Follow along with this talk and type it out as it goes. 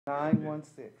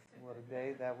916. What a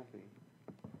day that will be.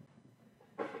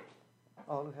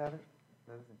 All who have it?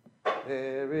 Let us sing.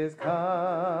 There is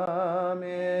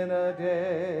coming a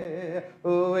day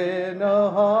when no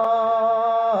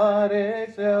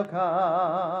heartache shall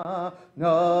come,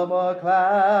 no more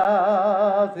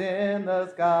clouds in the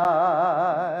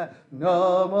sky,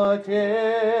 no more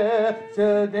tears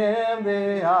to dim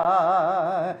the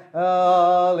eye.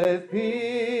 All is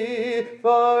peace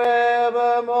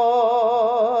forevermore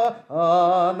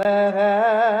on that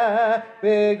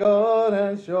happy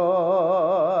golden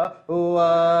shore.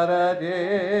 What a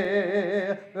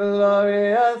day,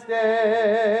 glorious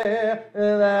day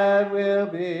that will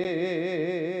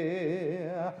be.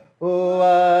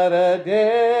 What a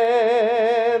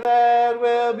day that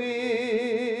will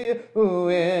be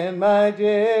when my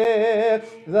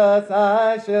Jesus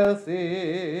I shall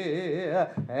see,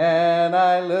 and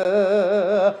I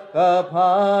look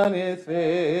upon his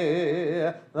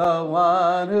face, the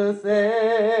one who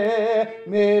saved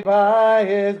me by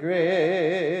his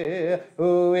grace,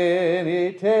 when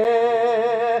he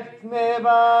takes me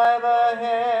by the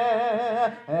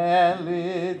hand and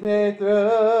leads me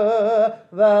through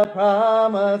the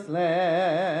promised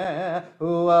land.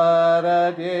 What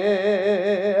a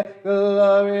day,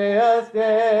 glorious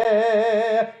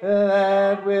day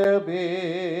that will be.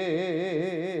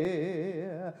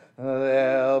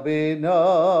 There'll be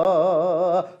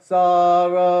no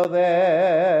sorrow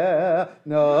there,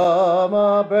 no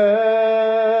more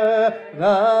burdens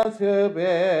to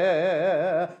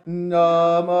bear,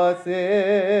 no more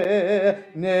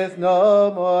sickness,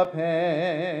 no more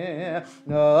pain,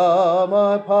 no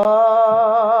more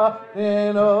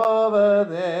parting over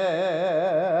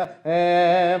there,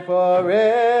 and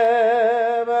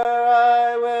forever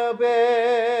I will be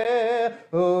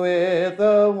with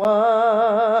the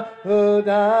one who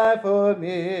died for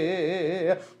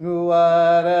me.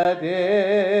 What a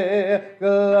day,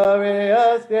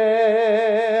 glorious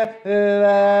day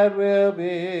that will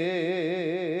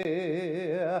be.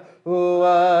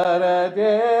 What a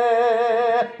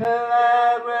day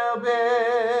that will be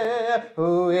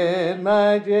when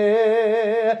my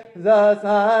Jesus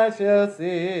I shall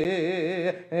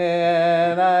see,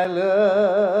 and I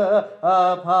look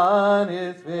upon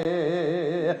his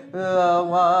face, the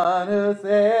one who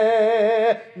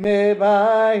saved me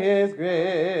by his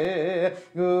grace,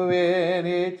 when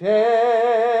he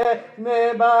takes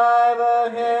me by the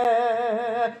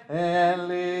hand and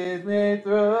leads me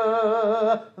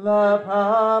through the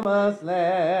promised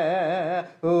land.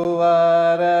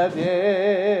 What a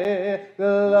day,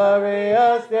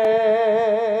 glorious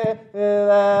day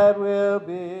that will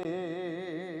be.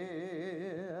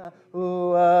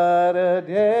 What a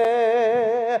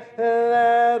day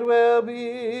that will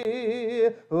be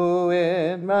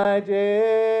when my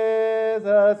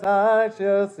Jesus I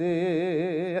shall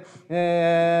see,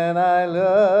 and I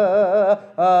look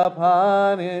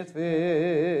upon his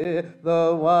face,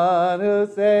 the one who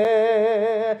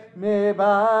saved me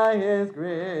by his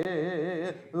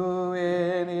grace,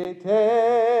 when he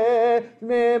takes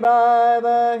me by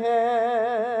the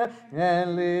hand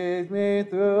and leads me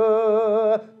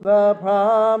through the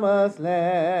promised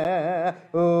land.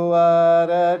 What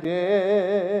a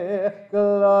day,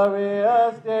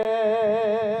 glorious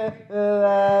day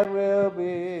that will be.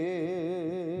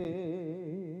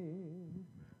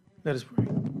 Let us pray.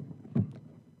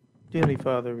 Dear Heavenly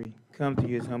Father, we come to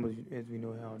you as humble as we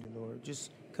know how, dear Lord.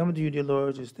 Just coming to you, dear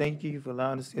Lord, just thank you for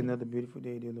allowing us to see another beautiful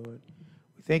day, dear Lord.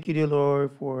 We thank you, dear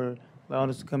Lord, for allowing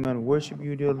us to come out and worship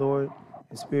you, dear Lord,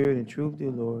 in spirit and truth, dear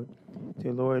Lord.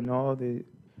 Dear Lord, and all the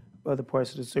other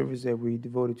parts of the service that we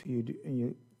devoted to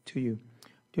you.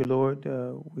 Dear Lord,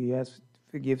 we ask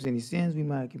forgive any sins we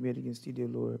might commit against you, dear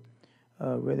Lord,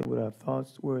 whether with our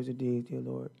thoughts, words, or deeds, dear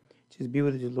Lord. Just be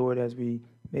with us, dear Lord, as we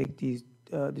make these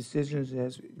decisions,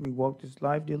 as we walk this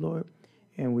life, dear Lord.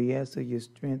 And we ask for your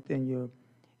strength and your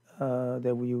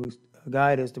that we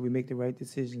guide us, that we make the right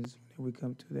decisions when we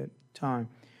come to that time.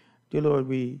 Dear Lord,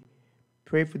 we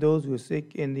pray for those who are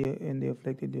sick and the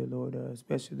afflicted, dear Lord,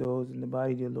 especially those in the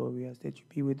body, dear Lord. We ask that you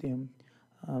be with them,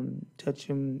 touch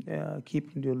them,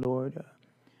 keep them, dear Lord,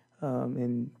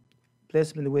 and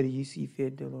bless them in the way that you see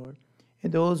fit, dear Lord.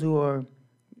 And those who are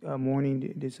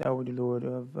mourning this hour, dear Lord,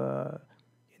 of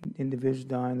individuals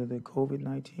dying of the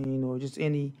COVID-19 or just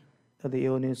any other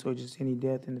illness or just any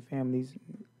death in the families,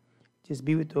 just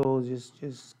be with those,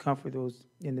 just comfort those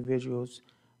individuals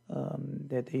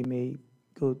that they may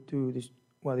go through this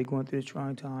while they're going through this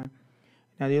trying time.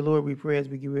 Now, dear Lord, we pray as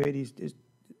we get ready to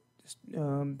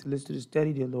listen to the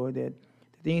study, dear Lord, that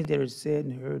the things that are said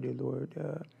and heard, dear Lord,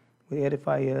 will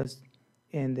edify us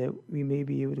and that we may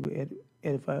be able to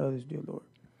edify others, dear Lord.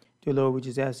 Dear Lord, we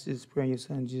just ask this prayer in your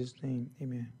Son, Jesus' name.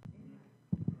 Amen.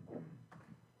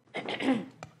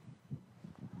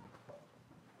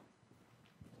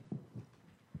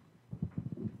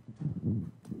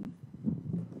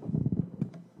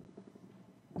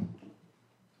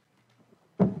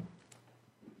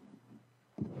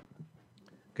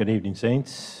 Good evening,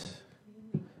 saints.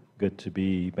 Good to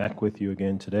be back with you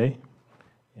again today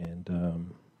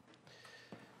and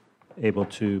able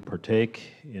to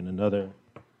partake in another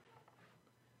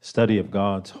study of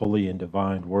God's holy and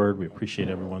divine word. We appreciate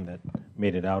everyone that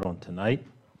made it out on tonight,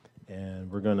 and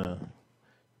we're going to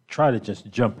try to just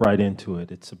jump right into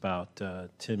it. It's about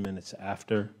 10 minutes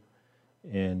after,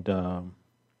 and I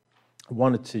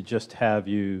wanted to just have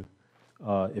you,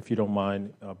 if you don't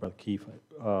mind, Brother Keith,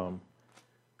 we're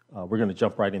going to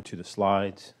jump right into the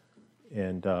slides,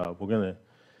 and we're going to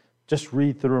just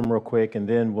read through them real quick, and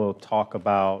then we'll talk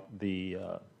about the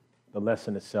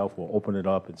lesson itself. We'll open it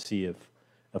up and see if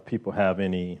people have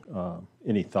any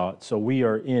thoughts. So we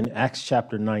are in Acts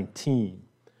chapter 19.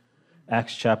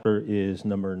 Acts chapter is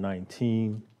number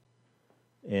 19,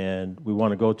 and we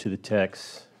want to go to the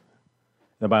text.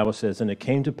 The Bible says, "And it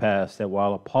came to pass that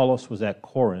while Apollos was at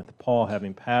Corinth, Paul,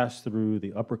 having passed through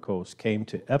the upper coast, came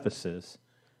to Ephesus,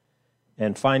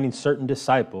 and finding certain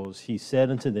disciples, he said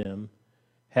unto them,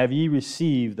 Have ye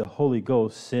received the Holy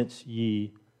Ghost since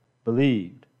ye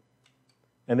believed?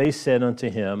 And they said unto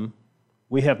him,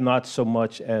 We have not so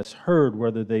much as heard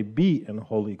whether they be an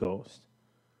Holy Ghost.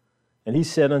 And he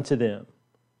said unto them,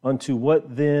 Unto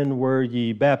what then were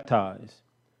ye baptized?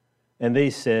 And they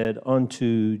said,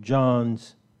 Unto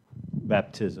John's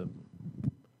baptism.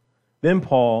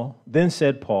 Then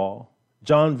said Paul,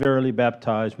 John verily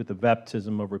baptized with the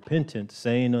baptism of repentance,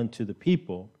 saying unto the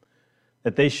people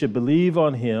that they should believe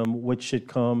on him which should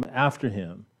come after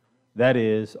him, that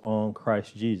is, on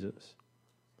Christ Jesus.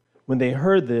 When they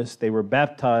heard this, they were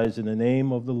baptized in the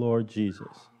name of the Lord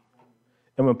Jesus.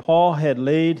 And when Paul had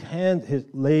laid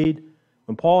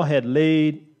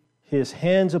his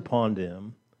hands upon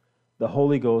them, the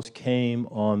Holy Ghost came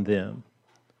on them,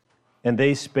 and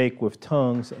they spake with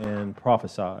tongues and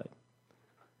prophesied.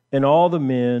 And all the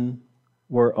men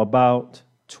were about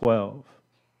 12.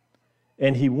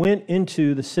 And he went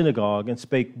into the synagogue and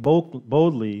spake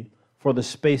boldly for the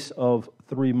space of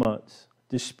 3 months,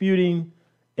 disputing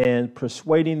and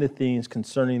persuading the things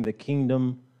concerning the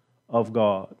kingdom of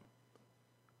God.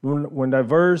 When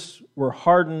divers were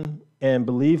hardened and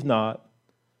believed not,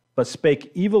 but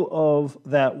spake evil of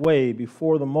that way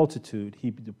before the multitude,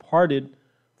 he departed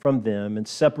from them and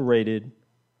separated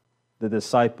the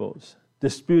disciples,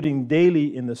 disputing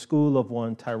daily in the school of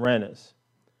one Tyrannus.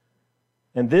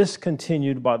 And this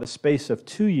continued by the space of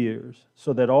 2 years,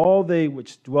 so that all they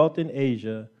which dwelt in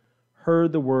Asia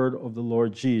heard the word of the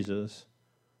Lord Jesus,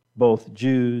 both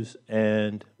Jews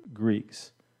and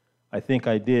Greeks. I think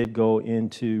I did go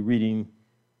into reading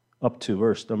up to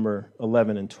verse number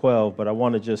 11 and 12, but I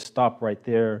want to just stop right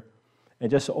there and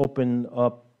just open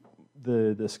up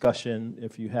the discussion.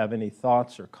 If you have any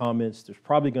thoughts or comments, there's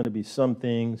probably going to be some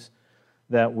things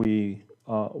that we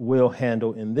will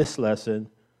handle in this lesson,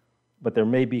 but there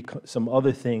may be some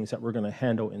other things that we're going to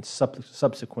handle in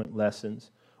subsequent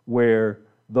lessons where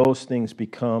those things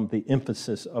become the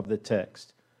emphasis of the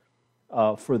text.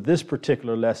 For this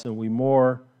particular lesson, we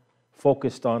more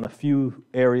focused on a few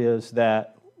areas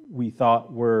that we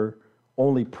thought were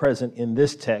only present in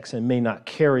this text and may not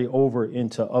carry over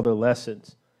into other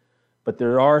lessons. But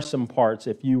there are some parts,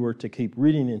 if you were to keep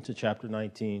reading into chapter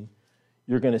 19,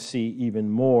 you're going to see even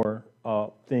more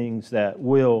things that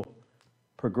will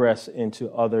progress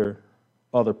into other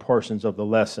portions of the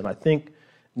lesson. I think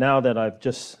now that I've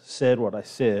just said what I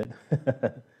said,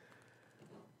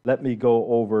 let me go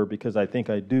over, because I think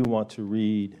I do want to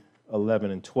read 11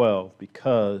 and 12,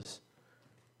 because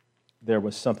there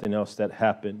was something else that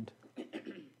happened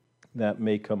that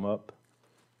may come up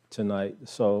tonight.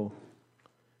 So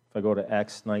if I go to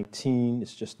Acts 19,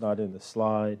 it's just not in the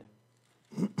slide,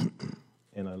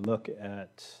 and I look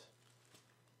at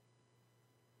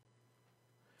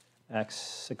Acts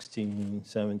 16,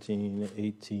 17,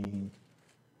 18,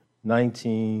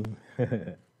 19,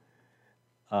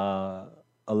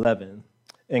 11.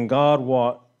 And God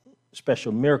wrought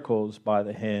special miracles by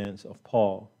the hands of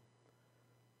Paul,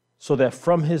 so that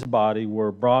from his body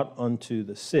were brought unto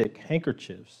the sick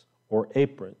handkerchiefs or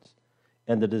aprons,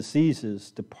 and the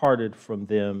diseases departed from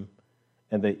them,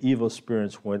 and the evil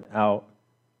spirits went out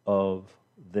of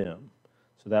them.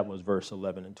 So that was verse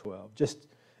 11 and 12. Just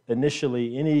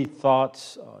initially, any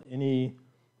thoughts, any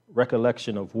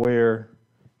recollection of where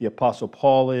the Apostle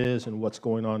Paul is and what's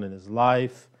going on in his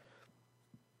life?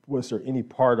 Was there any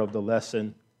part of the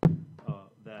lesson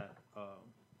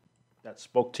that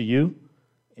spoke to you.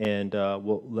 And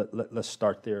let's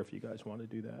start there if you guys want to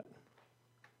do that.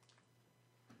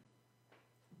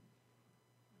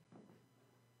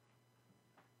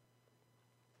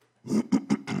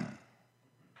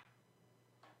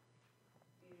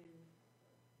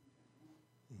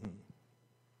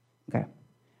 Okay.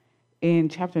 In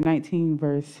chapter 19,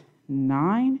 verse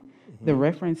 9, the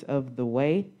reference of the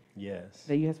way Yes.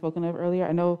 that you had spoken of earlier,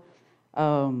 I know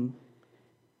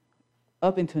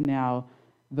up until now,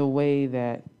 the way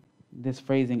that this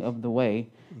phrasing of the way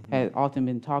had often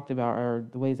been talked about, or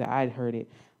the ways that I'd heard it,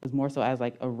 was more so as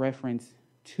like a reference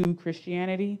to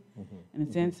Christianity, in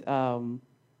a sense.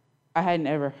 I hadn't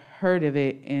ever heard of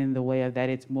it in the way of that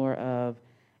it's more of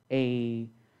a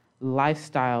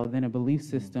lifestyle than a belief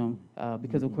system,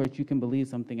 because of course you can believe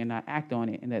something and not act on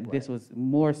it, and that this was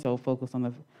more so focused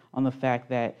on the fact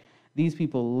that these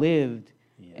people lived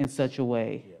in such a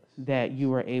way that you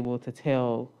were able to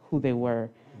tell who they were,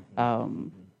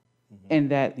 and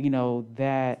that, you know,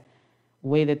 that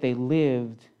way that they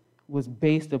lived was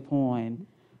based upon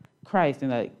Christ,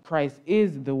 and that Christ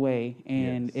is the way,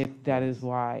 and if that is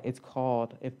why it's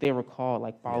called, if they were called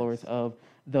like followers of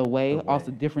the way,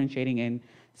 also differentiating in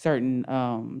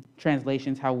certain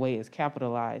translations how way is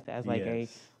capitalized as like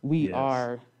we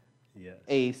are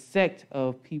a sect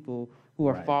of people who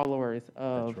are followers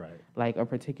of like a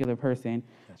particular person,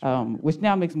 which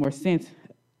now makes more sense,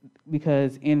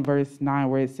 because in verse 9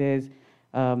 where it says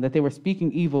that they were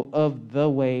speaking evil of the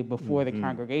way before the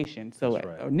congregation. So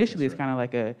initially it's kind of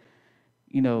like a,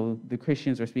 you know, the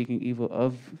Christians are speaking evil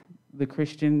of the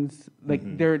Christians. Like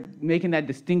they're making that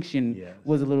distinction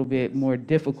was a little bit more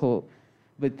difficult.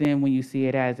 But then when you see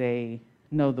it as the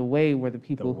way were the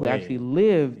people who actually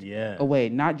lived a way,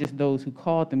 not just those who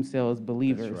called themselves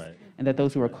believers. And that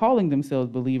those who are calling themselves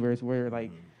believers were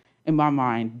like, in my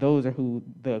mind, those are who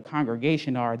the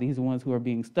congregation are. These are the ones who are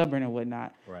being stubborn and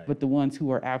whatnot. But the ones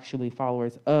who are actually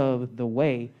followers of the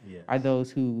way are those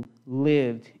who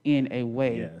lived in a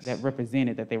way that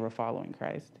represented that they were following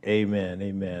Christ. Amen,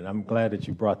 amen. I'm glad that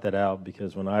you brought that out,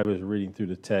 because when I was reading through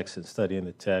the text and studying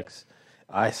the text,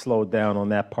 I slowed down on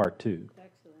that part too.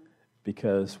 Excellent.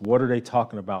 Because what are they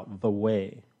talking about? The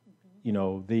way. You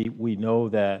know, we know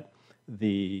that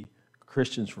the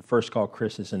Christians were first called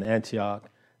Christians in Antioch.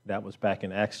 That was back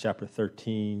in Acts chapter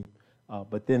 13.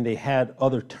 But then they had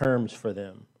other terms for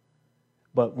them.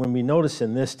 But when we notice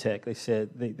in this text, they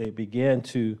said they began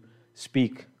to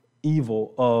speak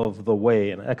evil of the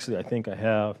way. And actually, I think I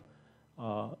have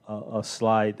a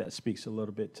slide that speaks a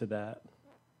little bit to that.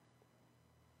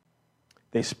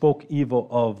 They spoke evil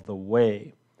of the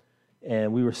way.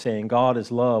 And we were saying, God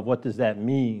is love. What does that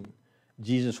mean?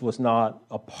 Jesus was not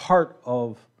a part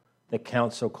of the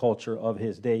council culture of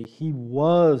his day. He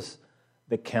was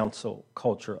the council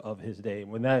culture of his day.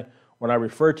 When I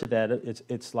refer to that,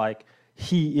 it's like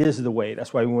he is the way.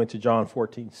 That's why we went to John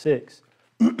 14:6.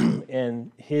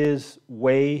 And his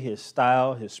way, his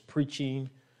style, his preaching,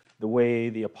 the way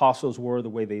the apostles were, the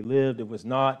way they lived, it was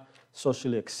not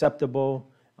socially acceptable.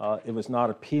 It was not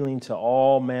appealing to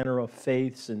all manner of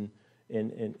faiths and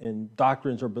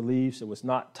doctrines or beliefs. It was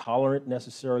not tolerant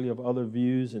necessarily of other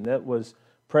views, and that was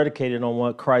predicated on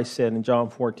what Christ said in John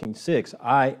 14:6.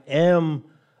 I am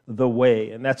the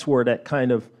way, and that's where that kind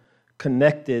of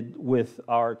connected with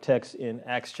our text in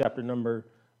Acts chapter number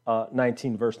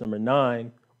 19, verse number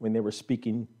 9, when they were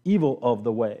speaking evil of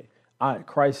the way.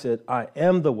 Christ said, I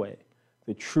am the way,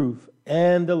 the truth,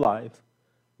 and the life.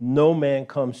 No man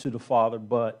comes to the Father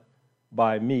but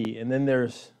by me. And then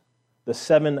there's the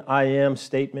 7 I am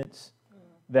statements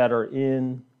that are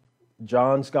in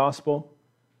John's gospel.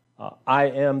 I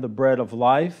am the bread of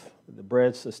life. The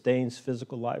bread sustains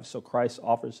physical life, so Christ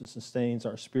offers and sustains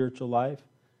our spiritual life.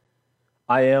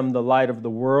 I am the light of the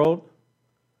world.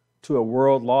 To a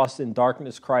world lost in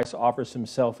darkness, Christ offers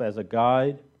himself as a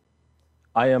guide.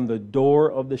 I am the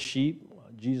door of the sheep.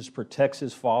 Jesus protects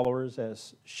his followers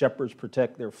as shepherds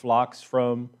protect their flocks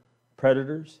from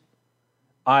predators.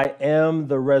 I am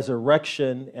the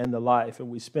resurrection and the life. And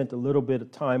we spent a little bit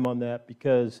of time on that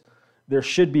because there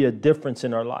should be a difference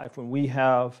in our life. When we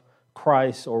have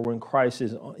Christ, or when Christ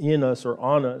is in us or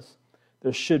on us,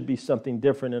 there should be something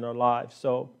different in our lives.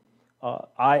 So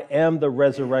I am the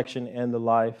resurrection and the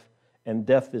life, and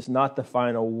death is not the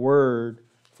final word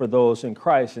for those in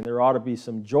Christ. And there ought to be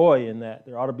some joy in that.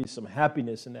 There ought to be some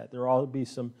happiness in that. There ought to be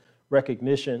some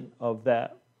recognition of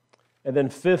that. And then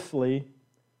fifthly,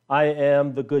 I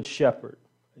am the good shepherd.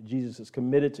 Jesus is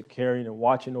committed to caring and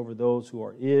watching over those who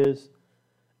are his.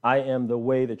 I am the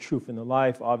way, the truth, and the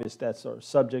life. Obviously, that's our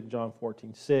subject, John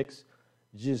 14:6.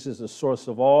 Jesus is the source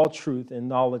of all truth and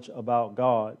knowledge about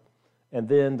God. And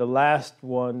then the last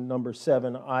one, number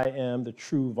 7, I am the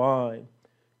true vine.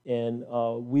 And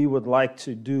we would like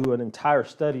to do an entire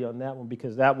study on that one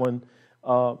because that one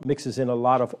mixes in a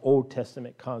lot of Old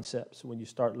Testament concepts when you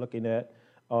start looking at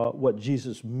what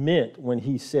Jesus meant when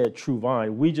he said true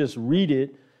vine. We just read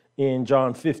it in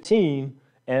John 15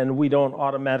 and we don't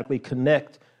automatically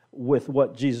connect with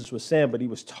what Jesus was saying, but he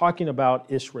was talking about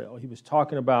Israel. He was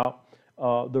talking about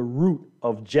the root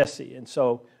of Jesse. And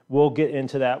so we'll get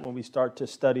into that when we start to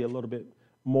study a little bit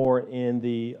more in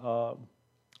the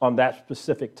on that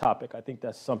specific topic. I think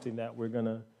that's something that we're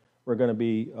gonna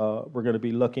be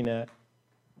looking at.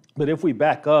 But if we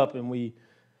back up and we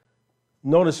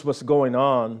notice what's going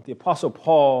on, the Apostle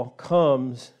Paul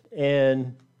comes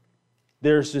and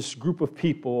there's this group of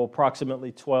people,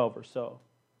 approximately 12 or so.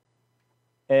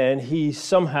 And he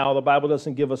somehow, the Bible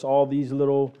doesn't give us all these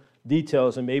little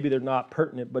details, and maybe they're not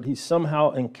pertinent, but he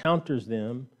somehow encounters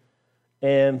them.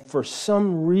 And for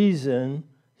some reason,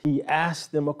 he asks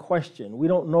them a question. We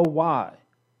don't know why.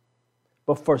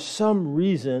 But for some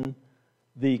reason,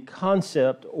 the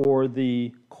concept or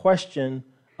the question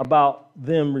about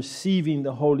them receiving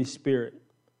the Holy Spirit.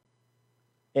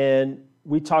 And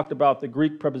we talked about the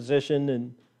Greek preposition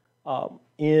and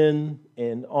in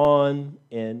and on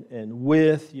and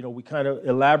with. You know, we kind of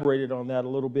elaborated on that a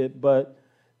little bit, but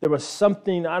there was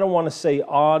something, I don't want to say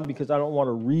odd because I don't want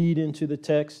to read into the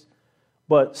text,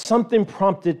 but something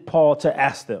prompted Paul to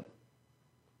ask them.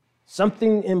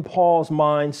 Something in Paul's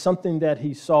mind, something that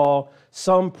he saw,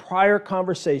 some prior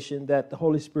conversation that the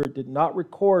Holy Spirit did not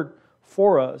record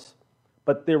for us,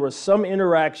 but there was some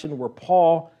interaction where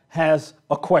Paul has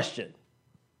a question.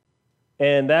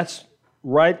 And that's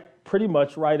pretty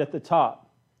much right at the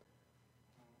top.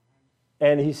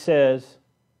 And he says,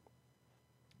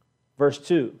 verse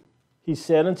 2, he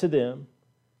said unto them,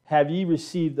 have ye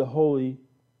received the Holy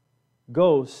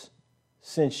Ghost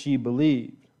since ye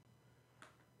believed?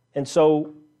 And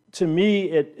so to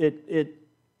me,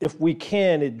 if we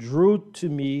can, it drew to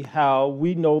me how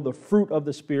we know the fruit of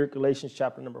the Spirit, Galatians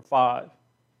chapter number 5.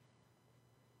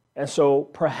 And so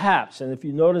perhaps, and if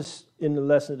you notice in the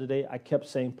lesson today, I kept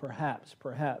saying perhaps,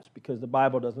 because the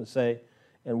Bible doesn't say,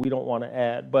 and we don't want to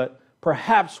add, but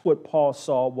perhaps what Paul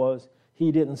saw was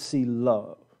he didn't see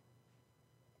love.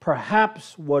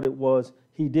 Perhaps what it was,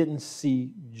 he didn't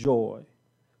see joy.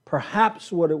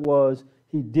 Perhaps what it was,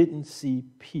 he didn't see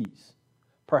peace.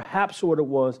 Perhaps what it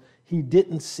was, he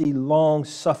didn't see long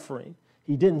suffering.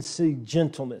 He didn't see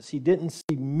gentleness. He didn't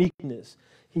see meekness.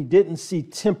 He didn't see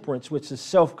temperance, which is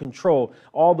self-control,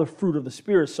 all the fruit of the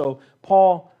Spirit. So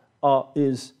Paul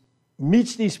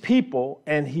meets these people,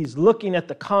 and he's looking at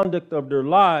the conduct of their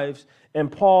lives,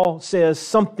 and Paul says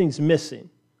something's missing.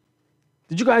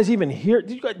 Did you guys even hear?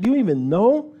 Do you even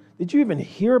know? Did you even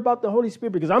hear about the Holy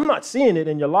Spirit? Because I'm not seeing it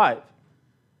in your life.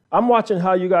 I'm watching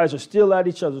how you guys are still at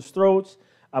each other's throats.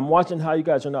 I'm watching how you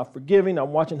guys are not forgiving.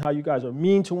 I'm watching how you guys are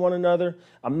mean to one another.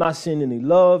 I'm not seeing any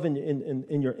love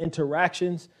in your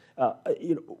interactions.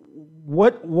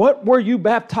 What were you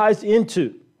baptized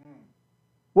into?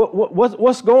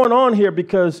 What's going on here?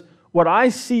 Because what I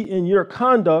see in your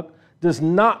conduct does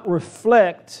not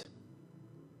reflect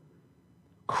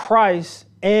Christ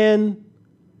and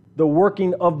the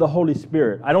working of the Holy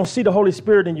Spirit. I don't see the Holy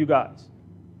Spirit in you guys.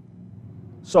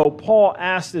 So Paul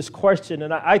asked this question,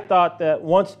 and I thought that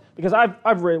once, because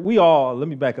let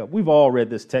me back up. We've all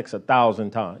read this text 1,000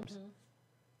 times. Mm-hmm.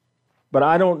 But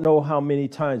I don't know how many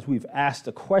times we've asked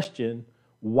the question,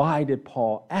 why did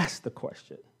Paul ask the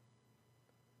question?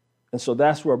 And so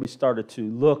that's where we started to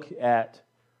look at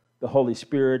the Holy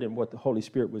Spirit and what the Holy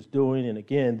Spirit was doing. And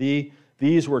again,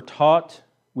 these were taught,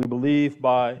 we believe,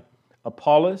 by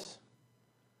Apollos.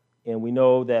 And we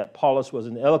know that Apollos was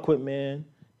an eloquent man.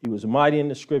 He was mighty in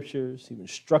the scriptures. He was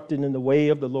instructed in the way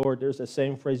of the Lord. There's that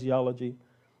same phraseology,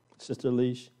 Sister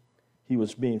Leash. He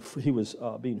was being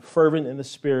fervent in the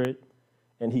Spirit,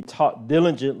 and he taught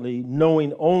diligently,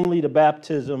 knowing only the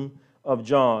baptism of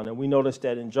John. And we notice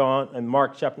that in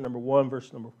Mark chapter number 1,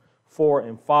 verse number 4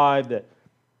 and 5, that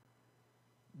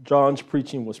John's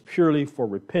preaching was purely for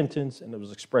repentance, and it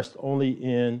was expressed only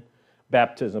in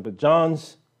baptism. But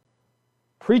John's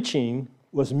preaching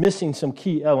was missing some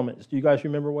key elements. Do you guys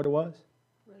remember what it was?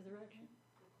 Resurrection.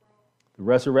 The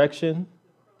resurrection,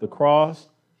 the cross,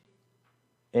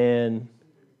 and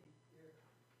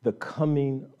the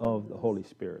coming of the Holy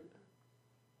Spirit.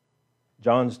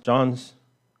 John's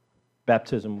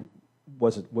baptism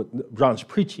was John's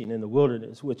preaching in the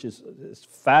wilderness, which is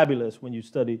fabulous when you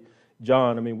study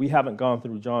John. I mean, we haven't gone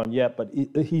through John yet, but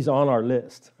he's on our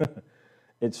list.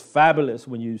 It's fabulous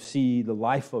when you see the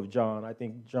life of John. I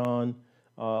think John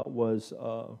was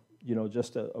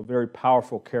just a very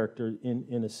powerful character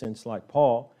in a sense like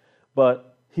Paul.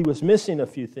 But he was missing a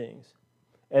few things.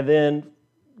 And then,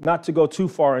 not to go too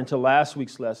far into last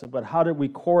week's lesson, but how did we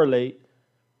correlate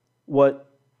what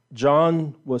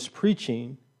John was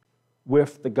preaching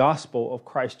with the gospel of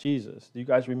Christ Jesus? Do you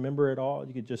guys remember it all?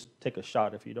 You could just take a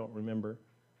shot if you don't remember.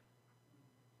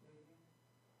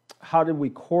 How did we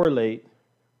correlate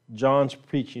John's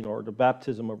preaching or the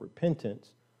baptism of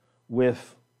repentance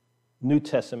with New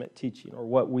Testament teaching, or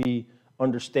what we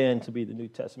understand to be the New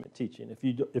Testament teaching?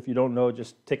 If you don't know,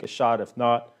 just take a shot. If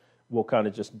not, we'll kind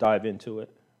of just dive into it.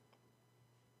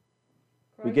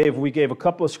 We gave a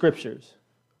couple of scriptures.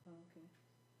 Okay.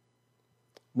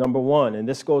 Number one, and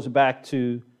this goes back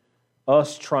to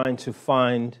us trying to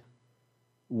find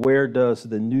where does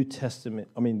the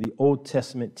the Old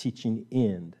Testament teaching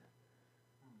end.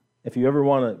 If you ever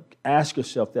want to ask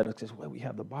yourself that, it's well, we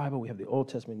have the Bible, we have the Old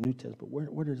Testament, New Testament, but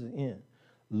where does it end?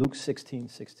 Luke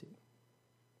 16:16.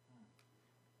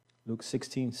 Luke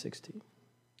 16:16.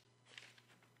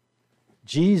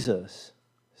 Jesus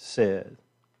said,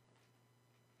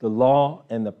 the law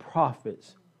and the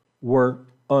prophets were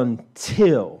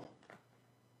until,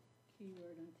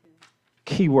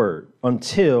 keyword,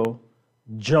 until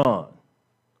John.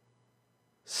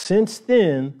 Since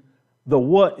then, the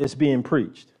what is being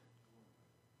preached?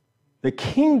 The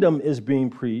kingdom is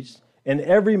being preached, and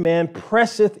every man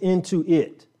presseth into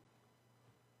it.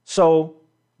 So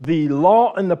the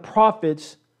law and the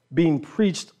prophets being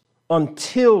preached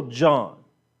until John.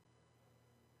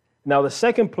 Now, the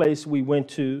second place we went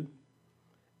to,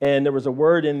 and there was a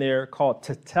word in there called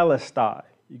tetelestai.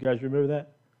 You guys remember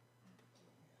that?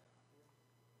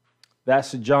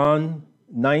 That's John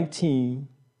 19,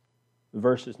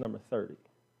 verses number 30.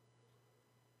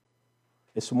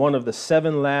 It's one of the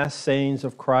 7 last sayings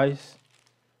of Christ.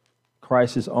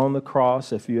 Christ is on the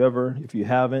cross. If you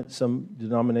haven't, some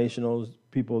denominational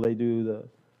people, they do the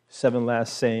 7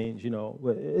 last sayings.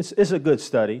 It's a good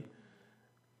study.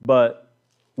 But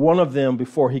one of them,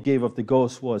 before he gave up the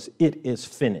ghost, was, "It is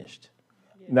finished."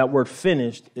 Yeah. And that word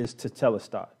 "finished" is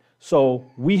tetelestai. So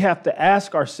we have to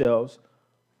ask ourselves,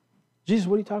 Jesus,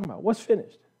 what are you talking about? What's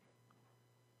finished?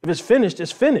 If it's finished,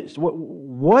 it's finished.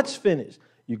 What's finished?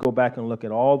 You go back and look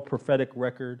at all the prophetic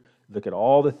record, look at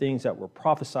all the things that were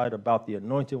prophesied about the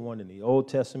Anointed One in the Old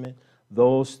Testament.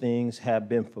 Those things have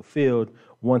been fulfilled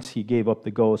once he gave up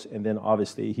the ghost, and then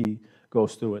obviously he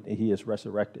goes through it and he is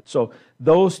resurrected. So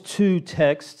those two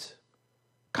texts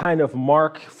kind of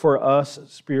mark for us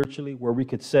spiritually where we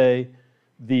could say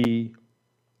the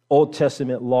Old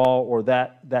Testament law or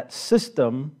that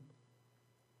system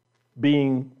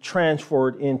being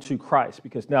transferred into Christ,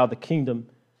 because now the kingdom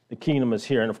is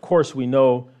here. And of course we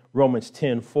know Romans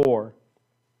 10:4,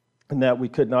 and that we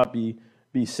could not be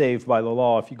saved by the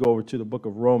law. If you go over to the book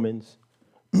of Romans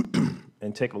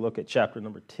and take a look at chapter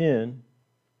number 10,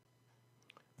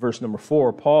 verse number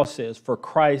 4, Paul says, "For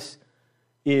Christ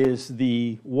is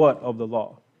the what of the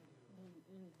law?"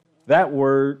 That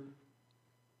word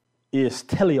is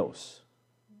teleos.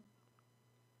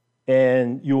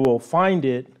 And you will find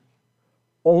it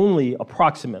only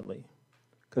approximately,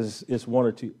 because it's one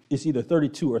or two. It's either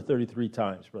 32 or 33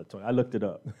 times, Brother Tony. I looked it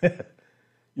up.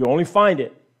 You only find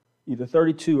it either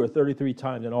 32 or 33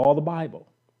 times in all the Bible.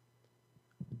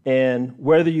 And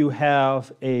whether you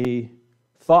have a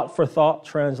thought-for-thought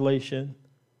translation,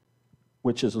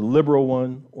 which is a liberal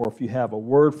one, or if you have a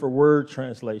word-for-word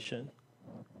translation,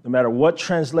 no matter what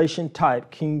translation type,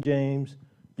 King James,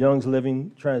 Young's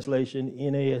Living Translation,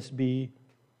 NASB,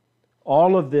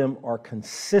 all of them are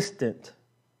consistent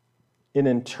in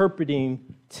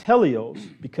interpreting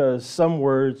teleos, because some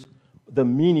words, the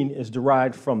meaning is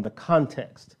derived from the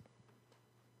context.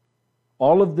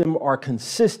 All of them are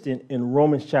consistent in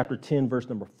Romans chapter 10, verse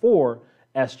number 4,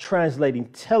 as translating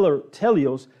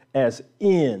teleos as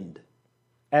end,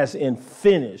 as in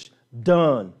finished,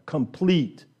 done,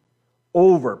 complete,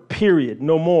 over, period,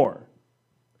 no more.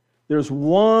 There's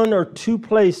 1 or 2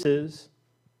 places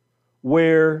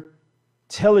where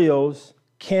teleos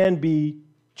can be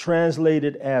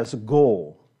translated as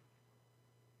goal.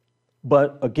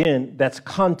 But again, that's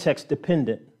context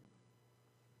dependent.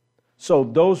 So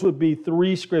those would be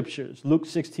 3 scriptures: Luke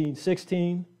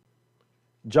 16:16,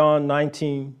 John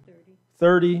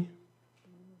 19:30,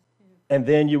 and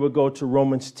then you would go to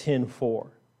Romans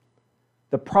 10:4.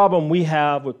 The problem we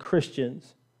have with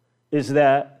Christians is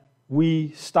that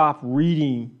we stop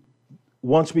reading.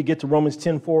 Once we get to Romans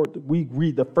 10:4, we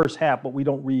read the first half, but we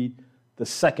don't read the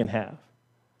second half.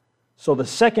 So the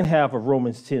second half of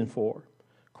Romans 10:4,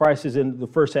 Christ is in the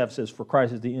first half says, "For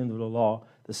Christ is the end of the law."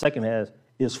 The second half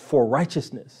is for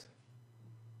righteousness.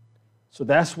 So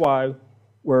that's why,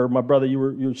 where my brother,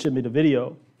 you showed me the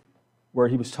video, where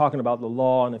he was talking about the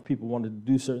law, and if people wanted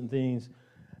to do certain things,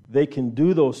 they can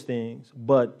do those things,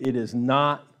 but it is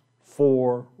not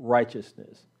for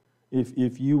righteousness.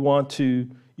 If you want to,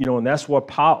 and that's what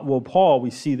Paul, we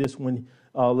see this when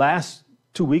last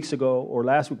 2 weeks ago or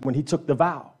last week when he took the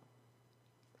vow.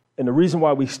 And the reason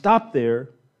why we stopped there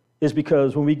is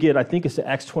because when we get, I think it's to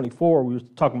Acts 24, we were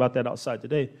talking about that outside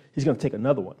today, he's going to take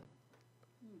another one.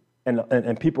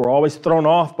 And people are always thrown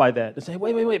off by that. They say,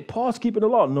 wait, Paul's keeping the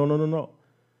law. No.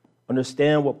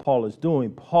 Understand what Paul is doing.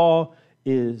 Paul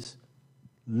is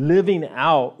living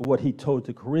out what he told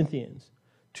the Corinthians.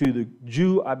 To the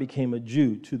Jew, I became a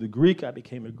Jew. To the Greek, I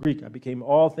became a Greek. I became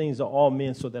all things to all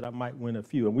men so that I might win a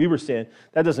few. And we were saying,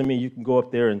 that doesn't mean you can go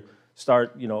up there and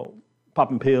start,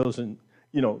 popping pills and,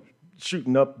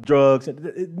 shooting up drugs.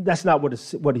 That's not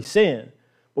what he's saying.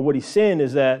 But what he's saying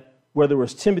is that whether it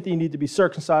was Timothy needed to be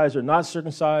circumcised or not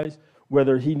circumcised,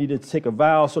 whether he needed to take a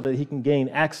vow so that he can gain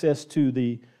access to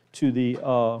the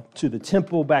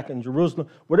temple back in Jerusalem,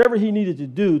 whatever he needed to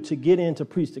do to get in to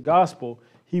preach the gospel,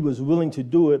 he was willing to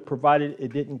do it, provided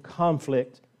it didn't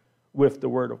conflict with the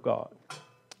word of God.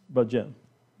 But Jim.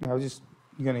 I was just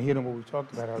going to hit on what we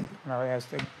talked about. When I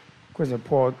asked the question,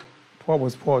 Paul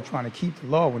trying to keep the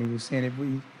law when he was saying it?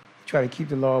 He tried to keep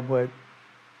the law, but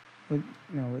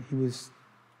he was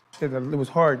said that it was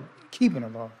hard keeping the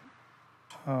law.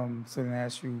 So then I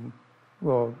asked you,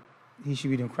 well, he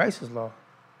should be doing Christ's law,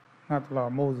 not the law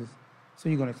of Moses. So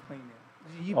you're going to explain that.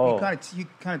 You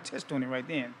kind of touched on it right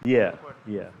then. Yeah.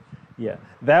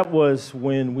 That was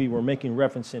when we were making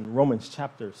reference in Romans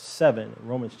chapter 7,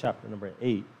 Romans chapter number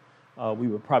 8. We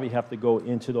would probably have to go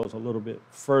into those a little bit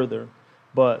further.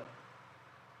 But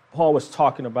Paul was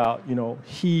talking about,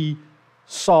 he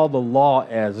saw the law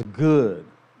as good.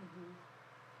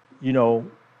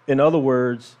 In other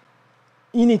words,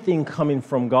 anything coming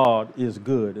from God is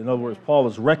good. In other words, Paul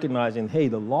is recognizing, hey,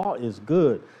 the law is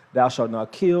good. Thou shalt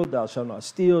not kill, thou shalt not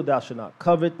steal, thou shalt not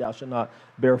covet, thou shalt not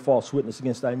bear false witness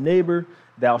against thy neighbor,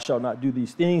 thou shalt not do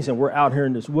these things. And we're out here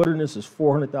in this wilderness, there's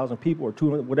 400,000 people or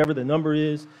 200, whatever the number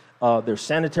is. There's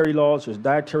sanitary laws, there's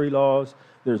dietary laws,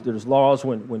 there's laws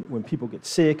when people get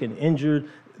sick and injured.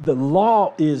 The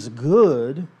law is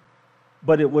good,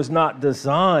 but it was not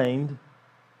designed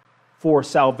for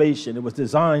salvation. It was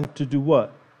designed to do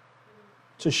what?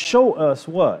 To show us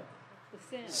what?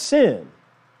 Sin.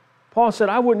 Paul said,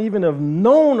 I wouldn't even have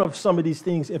known of some of these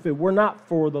things if it were not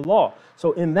for the law.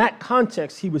 So in that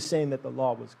context, he was saying that the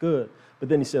law was good. But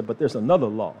then he said, but there's another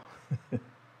law.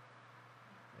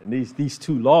 And these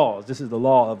two laws, this is the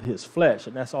law of his flesh.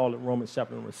 And that's all in Romans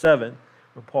chapter number 7,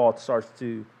 where Paul starts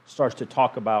to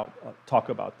talk about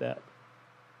that.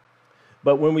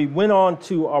 But when we went on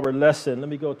to our lesson, let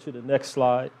me go to the next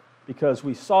slide, because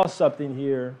we saw something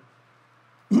here.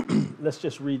 Let's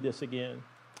just read this again.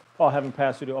 Paul, having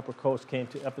passed through the upper coast, came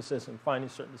to Ephesus, and finding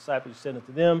certain disciples, he said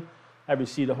unto them, have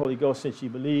received the Holy Ghost since ye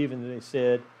believe? And they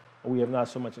said, we have not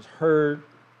so much as heard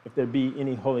if there be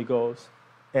any Holy Ghost.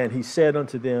 And he said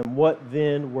unto them, what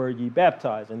then were ye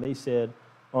baptized? And they said,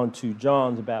 unto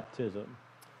John's baptism.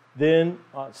 Then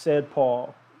said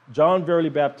Paul, John verily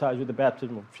baptized with the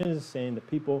baptism of repentance, saying to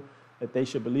people that they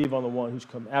should believe on the one who's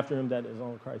come after him, that is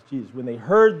on Christ Jesus. When they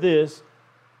heard this,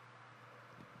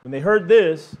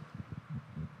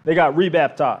 they got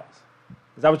rebaptized.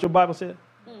 Is that what your Bible said?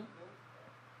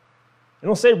 They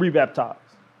don't say rebaptized.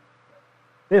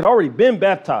 They had already been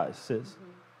baptized, sis.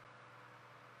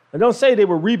 It don't say they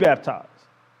were rebaptized.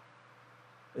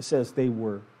 It says they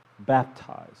were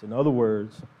baptized. In other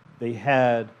words, they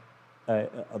had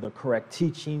the correct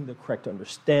teaching, the correct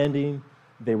understanding.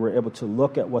 They were able to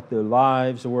look at what their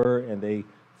lives were, and they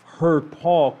heard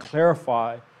Paul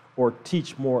clarify or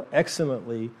teach more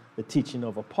excellently the teaching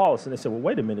of Apollos. And they said, well,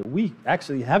 wait a minute, we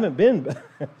actually haven't been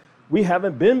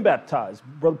baptized.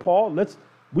 Brother Paul,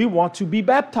 we want to be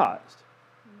baptized.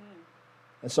 Amen.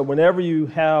 And so whenever you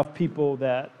have people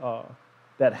that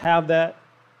have that,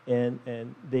 and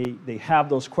they have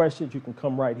those questions, you can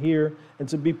come right here. And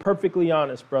to be perfectly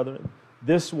honest, brethren,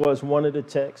 this was one of the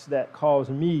texts that caused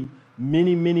me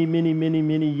many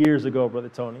years ago, Brother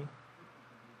Tony,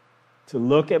 to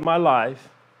look at my life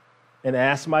and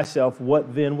ask myself,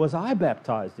 what then was I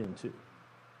baptized into?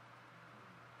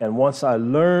 And once I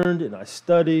learned and I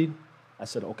studied, I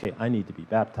said, okay, I need to be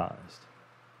baptized.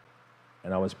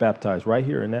 And I was baptized right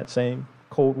here in that same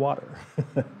cold water.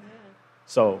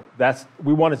 So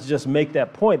we wanted to just make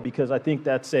that point, because I think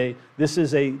this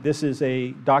is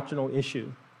a doctrinal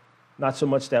issue. Not so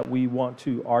much that we want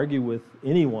to argue with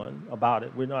anyone about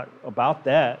it. We're not about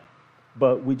that,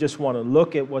 but we just want to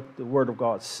look at what the Word of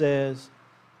God says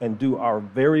and do our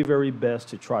very, very best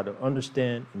to try to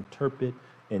understand, interpret,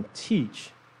 and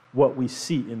teach what we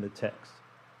see in the text.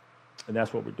 And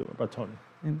that's what we're doing. Brother Tony.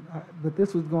 But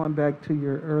this was going back to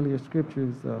your earlier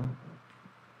scriptures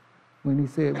when he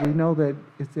said, we know that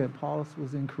it said Apollos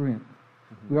was in Corinth.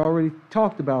 We already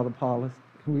talked about Apollos.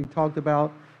 We talked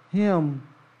about him,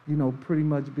 pretty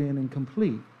much being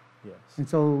incomplete. Yes. And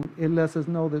so it lets us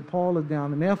know that Paul is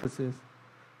down in Ephesus,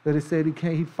 that it said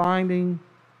he finding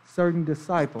certain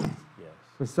disciples. Yes.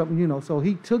 For something, so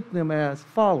he took them as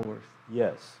followers.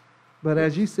 Yes. But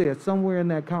as you said, somewhere in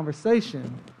that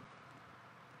conversation,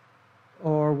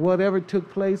 or whatever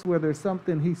took place where there's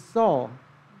something he saw,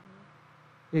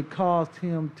 it caused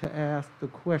him to ask the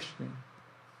question,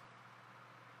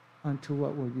 unto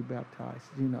what were you baptized,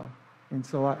 And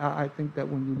so I think that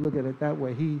when you look at it that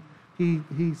way,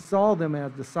 he saw them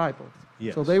as disciples.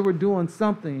 Yes. So they were doing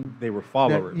something. They were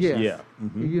followers. Yes. Yeah.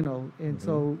 And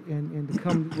so, and to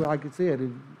come, like I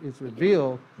said, it's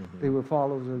revealed they were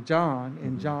followers of John,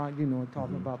 and John,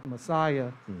 talking about the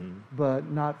Messiah, but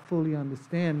not fully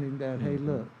understanding that, hey,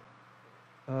 look,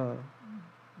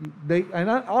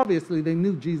 obviously they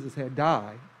knew Jesus had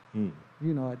died,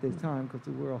 at this time because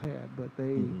the world had, but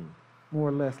they more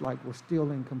or less were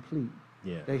still incomplete.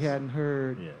 Yes. They hadn't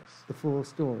heard the full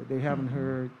story. They haven't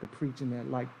heard the preaching that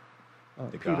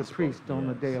Peter gospel, preached on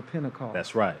the day of Pentecost.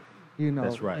 That's right.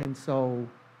 That's right. And so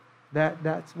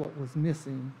that's what was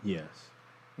missing Yes.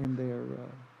 in their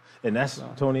And that's,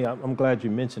 life. Tony, I'm glad you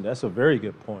mentioned that's a very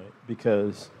good point,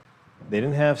 because they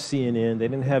didn't have CNN, they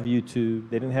didn't have YouTube,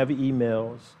 they didn't have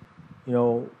emails.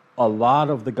 A lot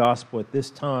of the gospel at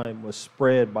this time was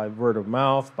spread by word of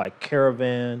mouth, by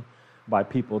caravan, by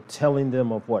people telling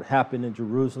them of what happened in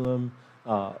Jerusalem,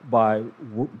 by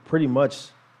pretty much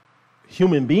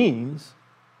human beings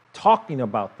talking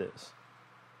about this.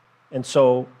 And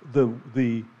so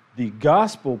the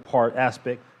gospel part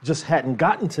aspect just hadn't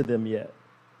gotten to them yet.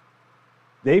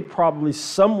 They probably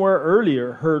somewhere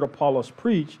earlier heard Apollos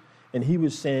preach, and he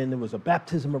was saying there was a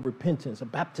baptism of repentance, a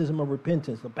baptism of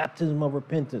repentance, a baptism of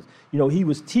repentance. He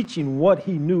was teaching what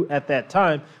he knew at that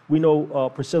time. We know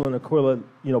Priscilla and Aquila,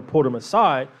 pulled him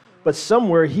aside, but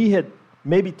somewhere he had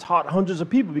maybe taught hundreds of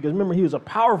people, because remember, he was a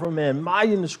powerful man,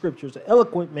 mighty in the scriptures, an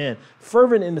eloquent man,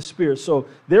 fervent in the spirit. So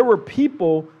there were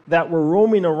people that were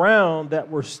roaming around that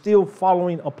were still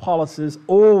following Apollos'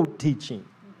 old teaching.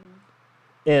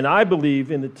 And I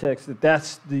believe in the text that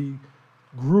that's the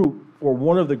group, or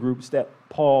one of the groups, that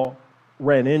Paul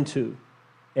ran into.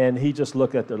 And he just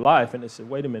looked at their life and they said,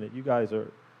 wait a minute, you guys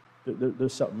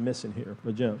there's something missing here.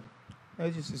 But Jim.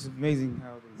 It's amazing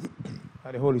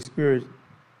how the Holy Spirit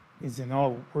is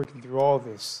working through all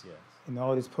this. Yes. And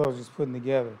all this puzzle is putting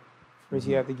together. First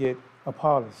you have to get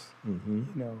Apollos,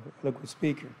 eloquent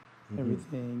speaker,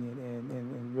 everything,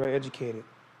 and very educated.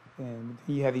 And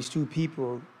then you have these two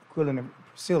people, Aquila and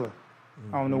Priscilla.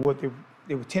 I don't know what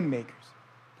they were tent makers,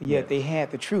 but yet they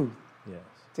had the truth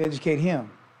to educate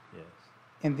him. Yes.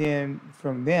 And then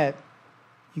from that,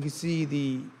 you can see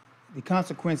the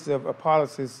consequences of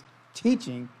Apollos'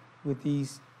 teaching with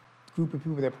these group of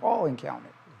people that Paul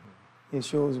encountered. It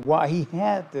shows why he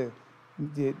had the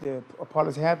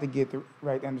Apollos had to get the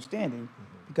right understanding,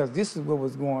 because this is what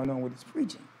was going on with his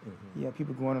preaching. You have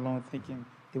people going along thinking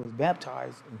it was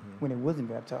baptized when it wasn't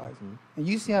baptized. And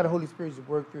you see how the Holy Spirit has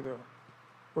worked through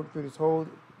this whole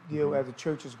deal as the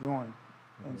church is growing.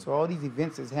 And so all these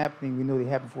events that's happening, we know they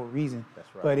happen for a reason. That's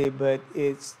right. But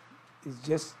it's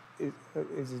just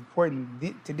as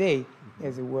important today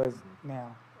as it was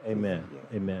now. Amen.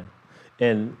 Yeah. Amen.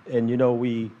 And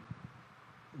we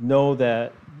know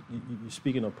that you're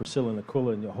speaking of Priscilla and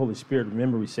Aquila and the Holy Spirit.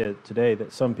 Remember, we said today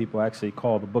that some people actually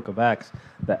call the book of Acts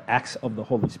the Acts of the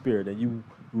Holy Spirit. And you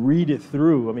read it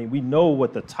through. I mean, we know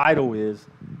what the title is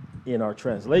in our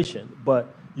translation,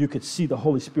 but you could see the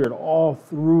Holy Spirit all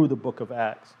through the book of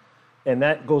Acts. And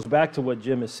that goes back to what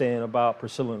Jim is saying about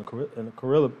Priscilla and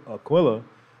Aquila,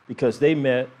 because they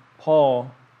met Paul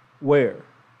where?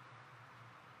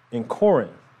 In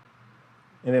Corinth.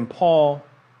 And then Paul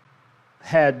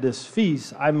had this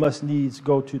feast, I must needs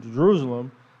go to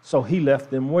Jerusalem, so he left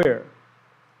them where?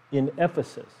 In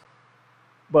Ephesus.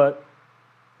 But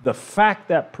the fact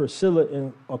that Priscilla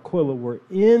and Aquila were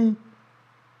in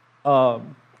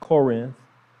Corinth,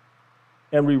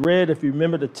 and we read, if you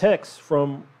remember the text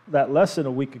from that lesson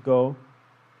a week ago,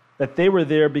 that they were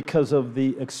there because of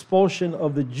the expulsion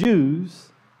of the Jews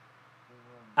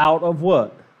out of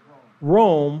what?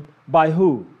 Rome by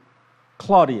who?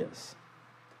 Claudius.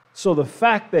 So the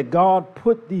fact that God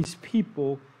put these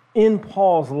people in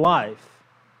Paul's life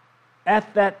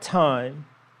at that time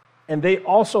and they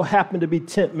also happened to be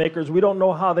tent makers. We don't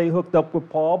know how they hooked up with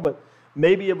Paul, but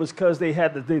maybe it was because they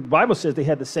had the Bible says they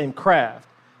had the same craft.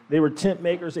 They were tent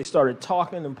makers. They started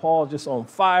talking, and Paul's just on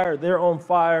fire. They're on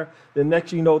fire. The next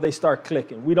thing you know, they start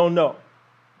clicking. We don't know.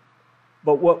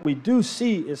 But what we do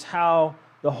see is how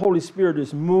the Holy Spirit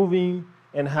is moving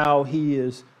and how he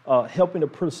is helping the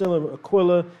Priscilla and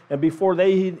Aquila. And before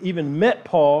they even met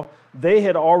Paul, they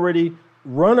had already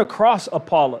run across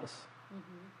Apollos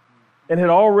and had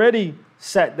already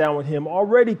sat down with him,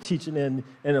 already teaching.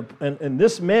 And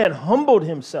this man humbled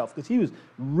himself because he was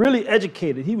really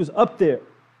educated. He was up there.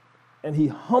 And he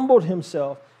humbled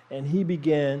himself, and he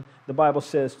began, the Bible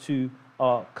says, to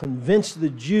convince the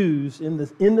Jews in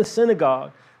the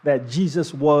synagogue that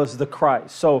Jesus was the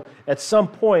Christ. So at some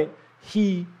point,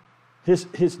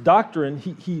 his doctrine,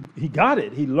 he got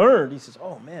it. He learned. He says,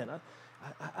 oh, man,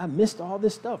 I missed all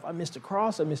this stuff. I missed the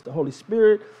cross. I missed the Holy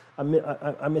Spirit.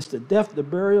 I missed the death, the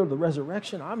burial, the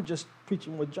resurrection. I'm just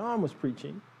preaching what John was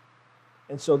preaching.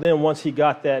 And so then once he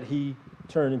got that, he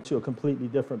turned into a completely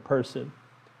different person.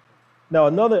 Now,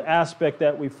 another aspect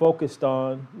that we focused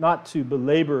on, not to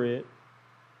belabor it,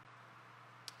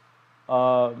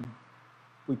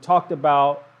 we talked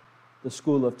about the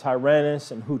school of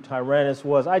Tyrannus and who Tyrannus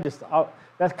was.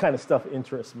 That kind of stuff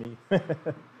interests me.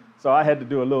 So I had to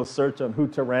do a little search on who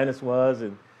Tyrannus was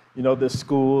and, this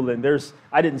school. And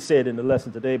I didn't say it in the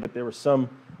lesson today, but there were some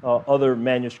other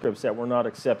manuscripts that were not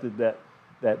accepted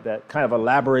that kind of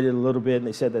elaborated a little bit. And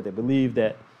they said that they believed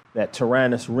that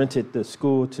Tyrannus rented the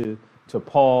school to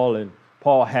Paul, and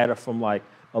Paul had it from like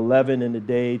 11 in the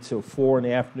day till 4 in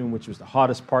the afternoon, which was the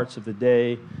hottest parts of the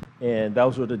day. And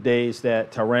those were the days that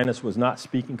Tyrannus was not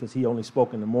speaking because he only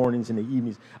spoke in the mornings and the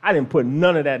evenings. I didn't put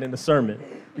none of that in the sermon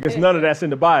because none of that's in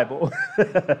the Bible.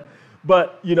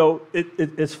 But,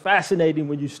 it's fascinating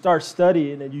when you start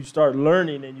studying and you start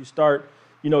learning and you start,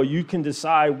 you can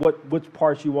decide which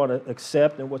parts you want to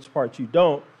accept and which parts you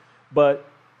don't. But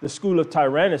the school of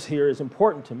Tyrannus here is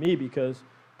important to me because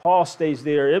Paul stays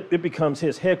there. It becomes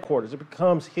his headquarters. It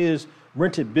becomes his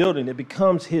rented building. It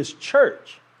becomes his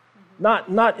church.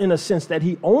 Not in a sense that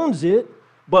he owns it,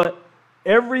 but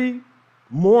every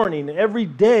morning, every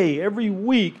day, every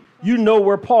week, you know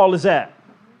where Paul is at.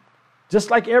 Just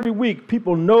like every week,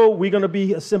 people know we're going to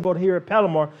be assembled here at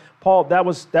Palomar. Paul, that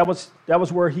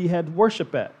was where he had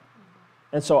worship at.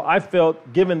 And so I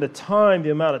felt, given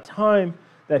the amount of time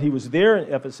that he was there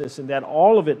in Ephesus, and that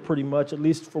all of it pretty much, at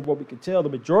least from what we could tell, the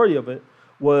majority of it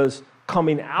was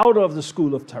coming out of the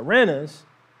school of Tyrannus.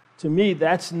 To me,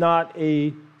 that's not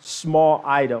a small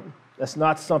item. That's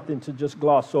not something to just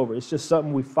gloss over. It's just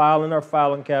something we file in our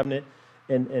filing cabinet,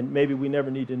 and maybe we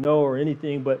never need to know or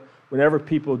anything, but whenever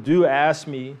people do ask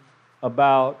me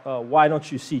about why don't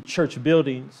you see church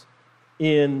buildings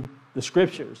in the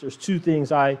scriptures, there's two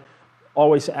things I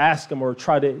always ask them or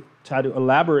try to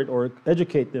elaborate or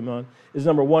educate them on. Is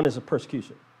number one is a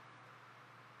persecution.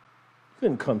 You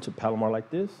couldn't come to Palomar like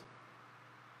this.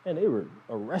 And they were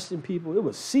arresting people. It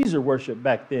was Caesar worship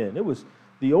back then. It was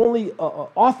the only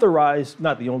authorized,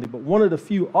 not the only, but one of the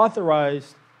few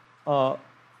authorized,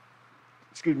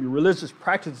 religious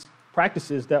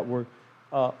practices that were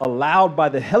allowed by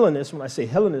the Hellenists. When I say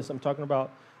Hellenists, I'm talking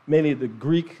about mainly the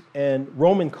Greek and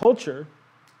Roman culture,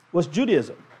 was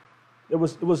Judaism. It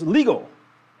was legal.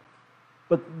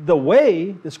 But the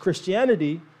way, this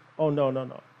Christianity, oh,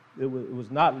 no. It was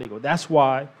not legal. That's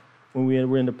why when we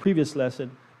were in the previous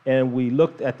lesson and we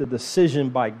looked at the decision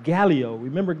by Gallio.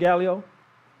 Remember Gallio?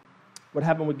 What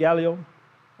happened with Gallio?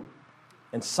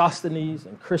 And Sosthenes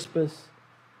and Crispus.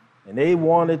 And they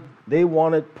wanted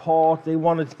Paul, they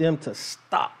wanted them to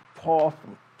stop Paul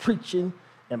from preaching.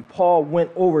 And Paul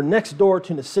went over next door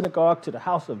to the synagogue, to the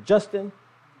house of Justin,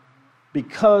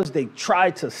 because they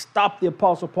tried to stop the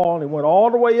Apostle Paul, and they went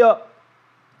all the way up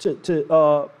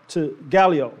to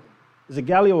Gallio. Is it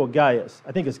Gallio or Gaius?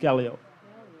 I think it's Gallio.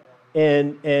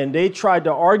 And they tried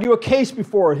to argue a case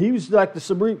before. He was like the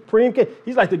supreme case.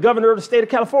 He's like the governor of the state of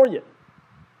California.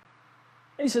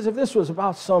 And he says, if this was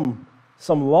about some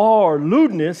law or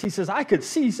lewdness, he says, I could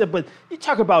see. He said, but you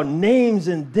talk about names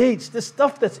and dates, this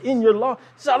stuff that's in your law. He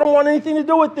said, I don't want anything to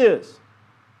do with this.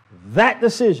 That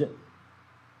decision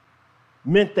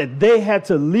meant that they had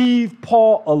to leave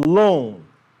Paul alone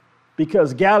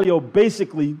because Gallio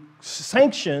basically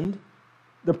sanctioned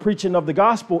the preaching of the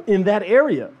gospel in that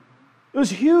area. It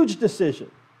was a huge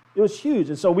decision. It was huge.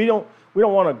 And so we don't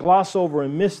want to gloss over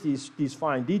and miss these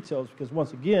fine details because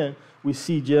once again, we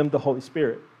see, Jim, the Holy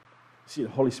Spirit. We see the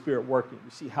Holy Spirit working. We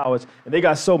see how it's, and they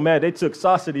got so mad, they took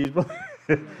Sosthenes,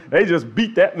 they just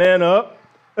beat that man up.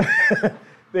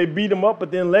 They beat him up,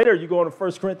 but then later you go into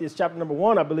 1 Corinthians chapter number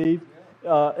 1, I believe,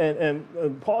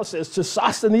 And Paul says to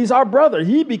Sosthenes, our brother,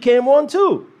 he became one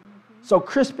too. So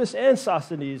Crispus and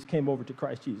Sosthenes came over to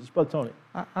Christ Jesus. Brother Tony.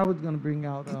 I was going to bring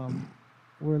out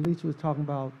where Alicia was talking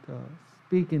about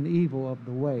speaking evil of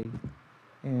the way,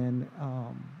 and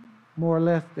more or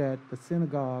less that the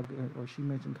synagogue, or she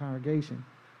mentioned congregation.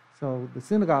 So the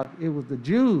synagogue, it was the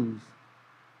Jews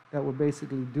that were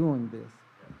basically doing this,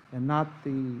 and not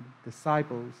the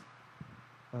disciples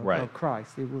of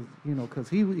Christ. It was, because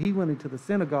he went into the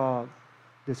synagogue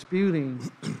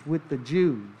disputing with the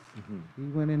Jews. He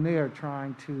went in there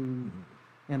trying to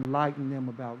enlighten them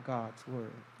about God's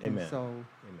word. Amen. And so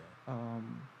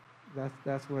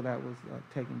that's where that was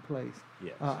taking place.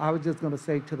 Yes. I was just going to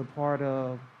say to the part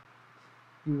of,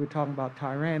 you were talking about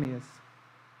Tyrannus,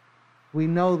 we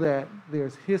know that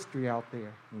there's history out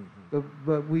there,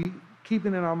 but we keep it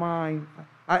in our mind.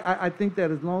 I think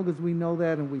that as long as we know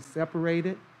that and we separate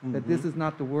it, that this is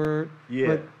not the word. Yeah.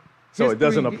 But so it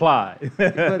doesn't apply.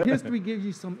 But history gives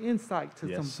you some insight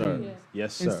to some things. Yes.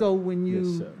 Yes, sir. And so when you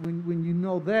Yes, sir. when you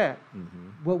know that,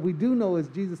 what we do know is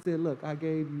Jesus said, "Look, I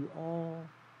gave you all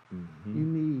you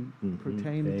need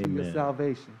pertaining to your Amen.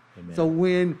 salvation." Amen. So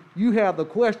when you have the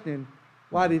question,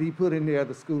 why did he put in there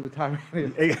the school of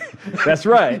Tyrannus? That's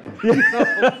right.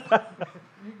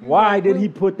 Why did he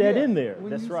put that in there? When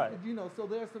That's right. So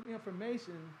there's some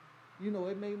information.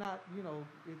 It may not.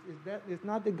 It's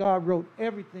not that God wrote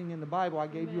everything in the Bible. I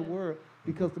gave you a word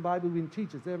because the Bible even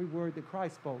teaches every word that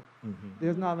Christ spoke.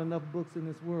 There's not enough books in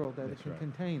this world that it can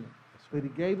contain it. But He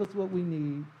gave us what we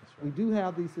need. We do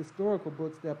have these historical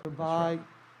books that provide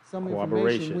some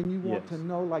information when you want to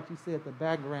know, like you said, the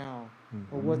background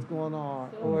or what's going on,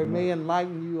 or it may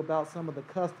enlighten you about some of the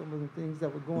customs and things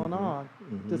that were going on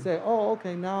to say, oh,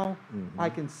 okay, now I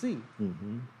can see.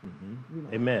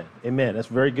 Amen. Amen. That's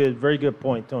very good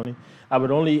point, Tony. I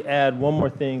would only add one more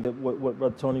thing that what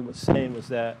Brother Tony was saying was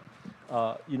that,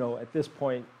 at this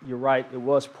point, you're right, it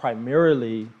was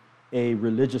primarily a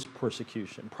religious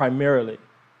persecution, primarily,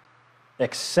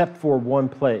 except for one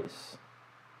place,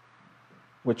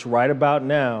 which right about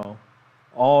now,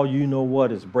 all you know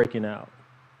what is breaking out.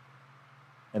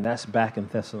 And that's back in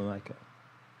Thessalonica.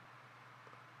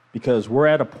 Because we're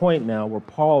at a point now where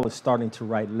Paul is starting to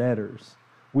write letters.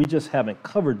 We just haven't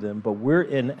covered them, but we're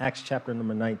in Acts chapter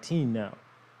number 19 now.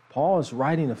 Paul is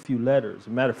writing a few letters. As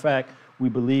a matter of fact, we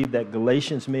believe that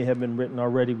Galatians may have been written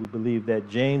already. We believe that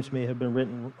James may have been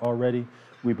written already.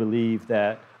 We believe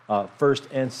that 1st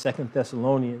and 2nd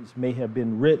Thessalonians may have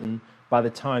been written by the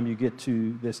time you get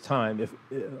to this time,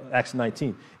 Acts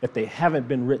 19. If they haven't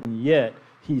been written yet,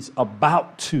 he's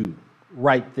about to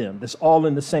write them. That's all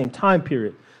in the same time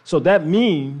period. So that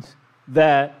means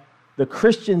that the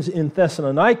Christians in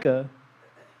Thessalonica,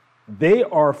 they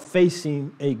are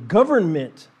facing a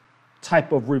government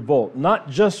type of revolt, not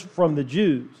just from the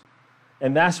Jews.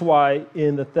 And that's why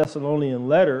in the Thessalonian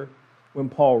letter, when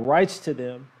Paul writes to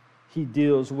them, he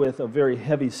deals with a very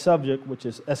heavy subject, which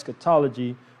is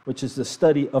eschatology, which is the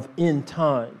study of end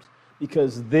times,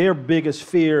 because their biggest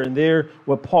fear and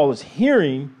what Paul is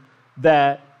hearing,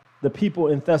 that the people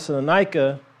in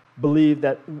Thessalonica believe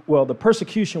that, the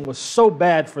persecution was so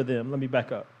bad for them, let me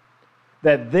back up,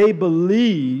 that they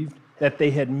believed that they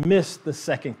had missed the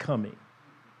second coming.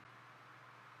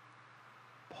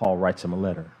 Paul writes them a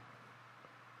letter.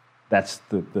 That's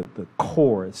the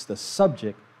core, it's the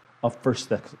subject of 1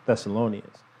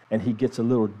 Thessalonians. And he gets a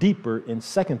little deeper in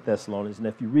 2 Thessalonians. And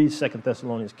if you read 2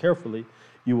 Thessalonians carefully,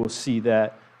 you will see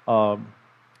that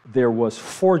there was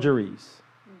forgeries,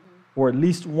 or at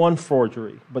least one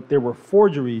forgery. But there were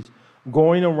forgeries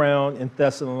going around in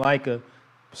Thessalonica,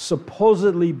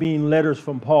 supposedly being letters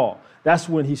from Paul. That's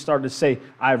when he started to say,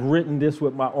 I've written this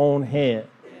with my own hand.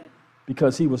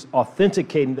 Because he was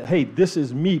authenticating that, hey, this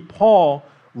is me, Paul,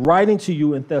 writing to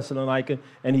you in Thessalonica,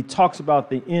 and he talks about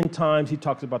the end times. He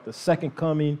talks about the second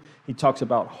coming. He talks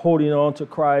about holding on to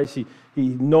Christ. He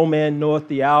no man knoweth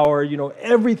the hour.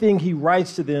 Everything he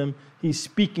writes to them, he's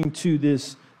speaking to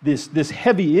this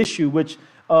heavy issue, which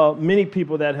many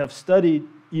people that have studied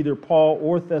either Paul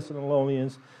or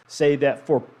Thessalonians say that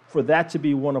for that to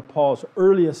be one of Paul's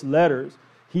earliest letters,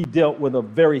 he dealt with a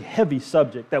very heavy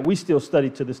subject that we still study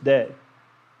to this day.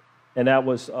 And that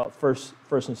was first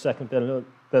and 2nd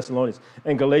Thessalonians.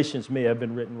 And Galatians may have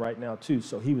been written right now too.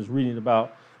 So he was reading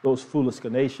about those foolish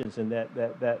Galatians and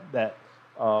that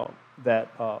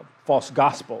false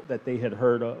gospel that they had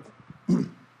heard of.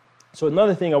 So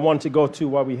another thing I wanted to go to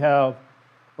while we have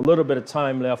a little bit of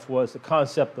time left was the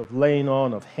concept of laying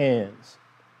on of hands.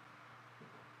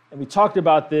 And we talked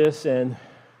about this, and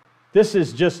this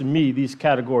is just me, these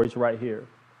categories right here.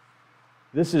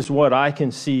 This is what I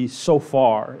can see so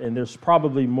far, and there's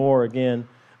probably more. Again,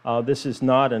 this is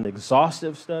not an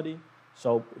exhaustive study,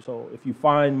 so if you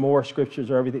find more scriptures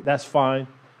or everything, that's fine.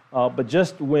 But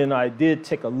just when I did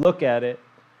take a look at it,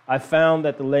 I found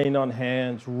that the laying on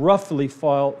hands roughly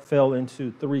fell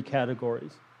into three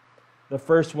categories. The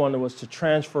first one was to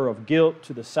transfer of guilt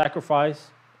to the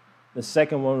sacrifice. The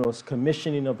second one was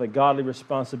commissioning of a godly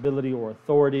responsibility or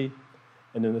authority.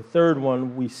 And then the third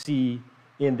one we see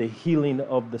in the healing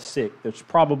of the sick. There's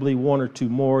probably one or two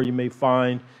more you may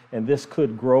find, and this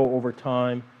could grow over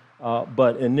time.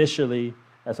 But initially,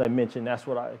 as I mentioned, that's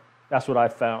what I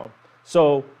found.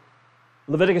 So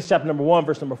Leviticus chapter number 1,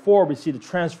 verse number 4, we see the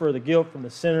transfer of the guilt from the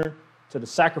sinner to the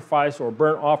sacrifice or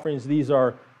burnt offerings. These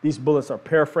bullets are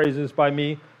paraphrases by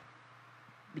me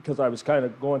because I was kind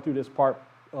of going through this part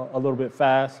a little bit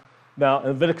fast. Now, in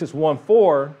Leviticus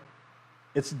 1:4,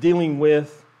 it's dealing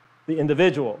with the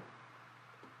individual.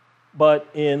 But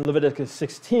in Leviticus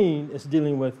 16, it's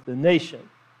dealing with the nation.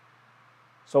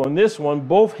 So in this one,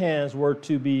 both hands were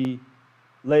to be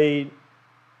laid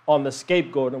on the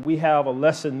scapegoat. And we have a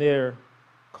lesson there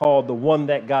called the one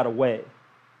that got away.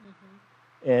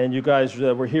 Mm-hmm. And you guys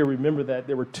that were here remember that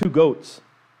there were two goats.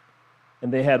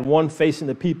 And they had one facing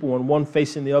the people and one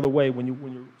facing the other way when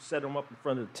you set them up in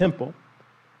front of the temple.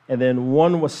 And then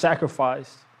one was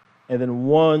sacrificed, and then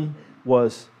one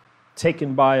was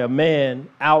taken by a man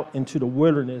out into the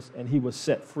wilderness, and he was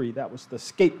set free. That was the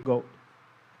scapegoat.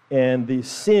 And the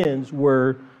sins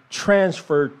were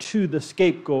transferred to the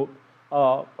scapegoat.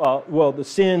 The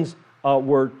sins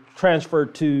were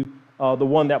transferred to the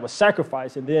one that was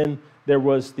sacrificed, and then there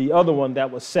was the other one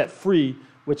that was set free,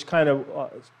 which kind of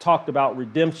talked about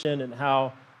redemption and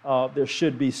how there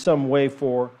should be some way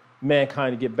for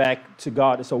mankind to get back to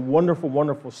God. It's a wonderful,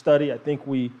 wonderful study. I think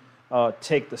we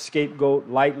take the scapegoat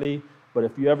lightly, but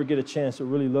if you ever get a chance to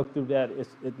really look through that,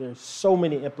 there's so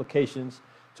many implications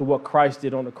to what Christ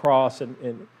did on the cross,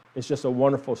 and it's just a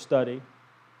wonderful study.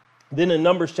 Then in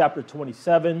Numbers chapter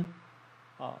 27,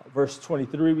 verse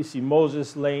 23, we see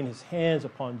Moses laying his hands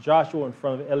upon Joshua in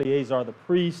front of Eleazar the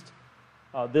priest.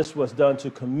 This was done to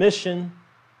commission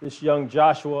this young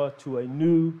Joshua to a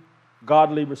new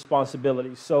godly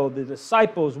responsibility. So the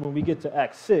disciples, when we get to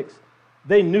Acts 6,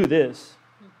 they knew this.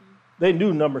 Mm-hmm. They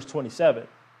knew Numbers 27.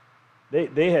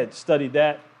 They had studied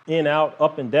that in, out,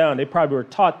 up, and down. They probably were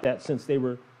taught that since they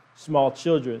were small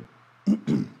children.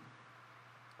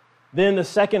 Then the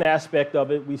second aspect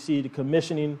of it, we see the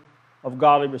commissioning of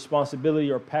godly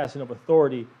responsibility or passing of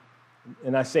authority.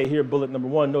 And I say here, bullet number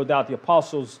 1, no doubt the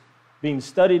apostles, being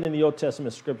studied in the Old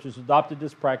Testament scriptures, adopted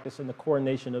this practice in the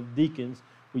coronation of deacons.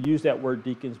 We use that word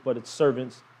deacons, but it's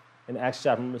servants in Acts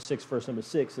chapter number 6, verse number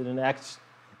 6. And in Acts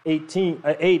 17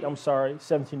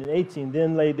 and 18,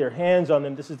 then laid their hands on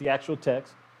them. This is the actual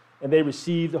text. And they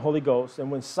received the Holy Ghost. And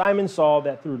when Simon saw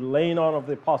that through the laying on of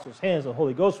the apostles' hands, the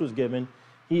Holy Ghost was given,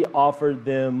 he offered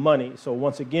them money. So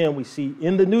once again, we see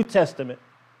in the New Testament,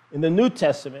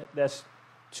 that's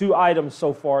two items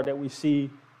so far that we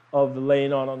see of the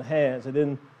laying on the hands. And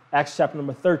then Acts chapter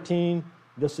number 13,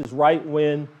 this is right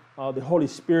when the Holy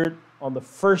Spirit on the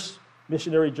first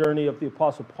missionary journey of the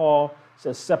Apostle Paul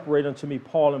says, separate unto me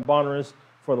Paul and Barnabas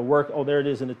for the work. Oh, there it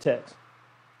is in the text.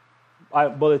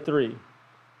 Bullet 3.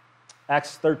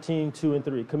 Acts 13, 2 and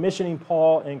 3. Commissioning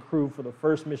Paul and crew for the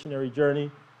first missionary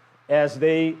journey. As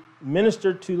they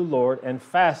ministered to the Lord and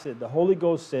fasted, the Holy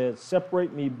Ghost said,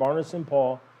 separate me, Barnabas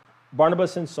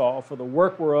and Saul, for the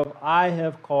work whereof I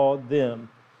have called them.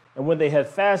 And when they had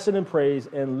fasted and prayed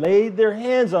and laid their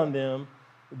hands on them,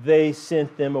 they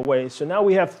sent them away. So now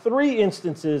we have 3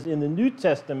 instances in the New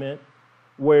Testament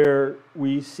where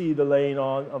we see the laying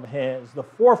on of hands. The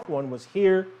 4th one was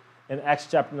here in Acts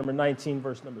chapter number 19,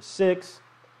 verse number 6.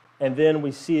 And then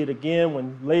we see it again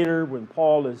when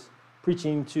Paul is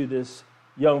preaching to this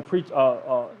young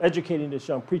educating this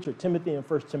young preacher Timothy in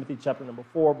 1 Timothy chapter number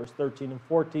 4, verse 13 and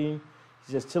 14.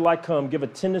 He says, till I come, give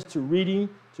attendance to reading,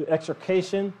 to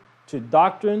exhortation, to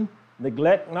doctrine,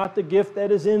 neglect not the gift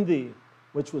that is in thee,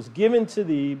 which was given to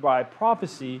thee by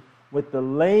prophecy with the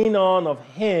laying on of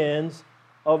hands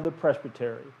of the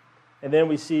presbytery. And then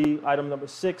we see item number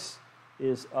 6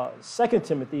 is 2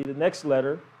 Timothy, the next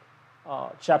letter,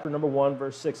 chapter number 1,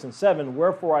 verse 6 and 7.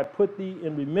 Wherefore I put thee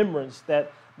in remembrance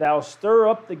that thou stir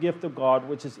up the gift of God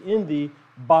which is in thee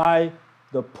by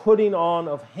the putting on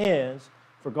of hands.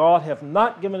 For God hath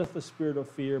not given us the spirit of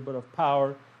fear, but of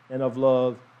power and of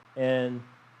love and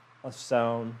a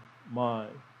sound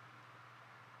mind.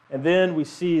 And then we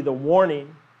see the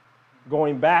warning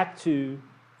going back to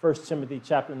 1 Timothy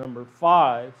chapter number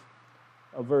 5,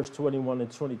 verse 21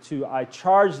 and 22. I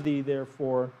charge thee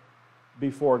therefore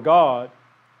before God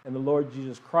and the Lord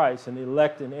Jesus Christ and the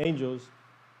elect and angels,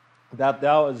 that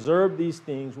thou observe these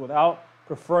things without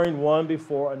preferring one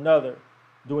before another,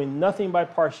 doing nothing by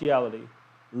partiality.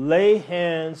 Lay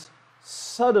hands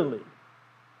suddenly.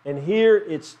 And here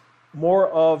it's more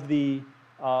of the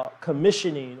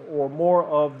commissioning or more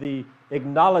of the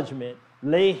acknowledgement.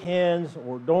 Lay hands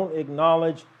or don't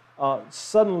acknowledge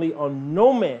suddenly on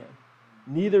no man,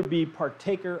 neither be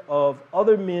partaker of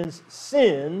other men's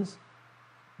sins,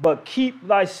 but keep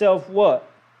thyself what?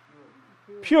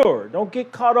 Pure. Don't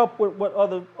get caught up with what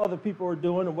other people are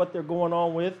doing and what they're going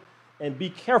on with, and be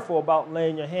careful about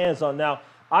laying your hands on. Now,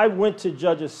 I went to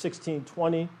Judges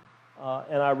 16:20,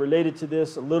 and I related to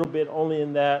this a little bit only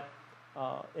in that,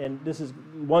 and this is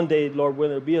one day, Lord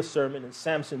willing, there'll be a sermon, and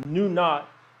Samson knew not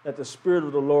that the Spirit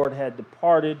of the Lord had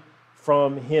departed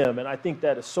from him. And I think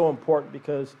that is so important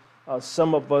because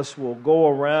some of us will go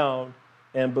around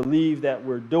and believe that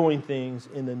we're doing things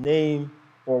in the name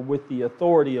or with the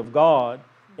authority of God,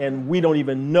 and we don't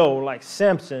even know, like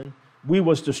Samson, we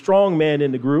was the strong man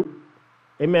in the group.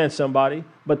 Amen, somebody.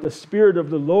 But the Spirit of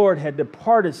the Lord had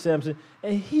departed Samson,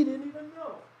 and he didn't even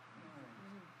know.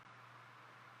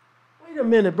 Wait a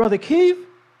minute, Brother Keith.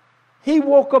 He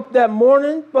woke up that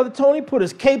morning, Brother Tony, put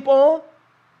his cape on,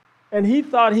 and he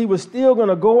thought he was still going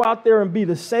to go out there and be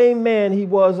the same man he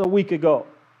was a week ago.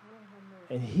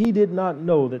 And he did not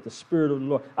know that the Spirit of the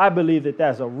Lord. I believe that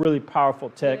that's a really powerful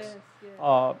text,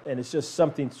 and it's just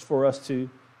something for us to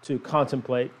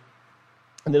contemplate.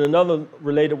 And then another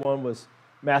related one was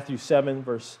Matthew 7,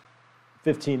 verse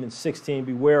 15 and 16.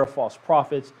 Beware of false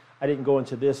prophets. I didn't go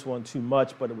into this one too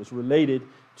much, but it was related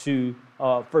to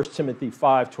 1 Timothy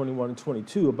 5, 21 and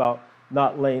 22 about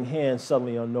not laying hands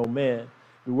suddenly on no man.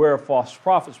 Beware of false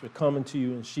prophets, which come into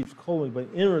you in sheep's clothing, but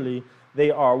inwardly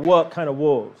they are what kind of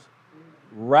wolves?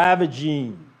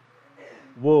 Ravaging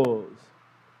wolves.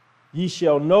 Ye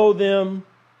shall know them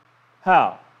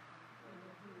how?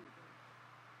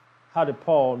 How did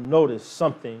Paul notice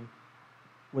something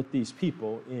with these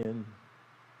people in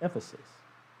Ephesus?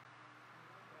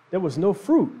 There was no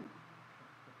fruit.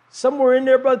 Somewhere in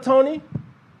there, Brother Tony,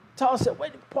 Paul said,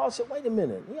 wait a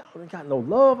minute. Y'all ain't got no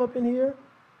love up in here.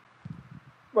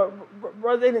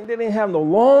 Brother, they didn't have no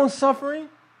long suffering.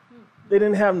 They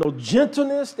didn't have no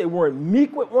gentleness. They weren't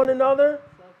meek with one another.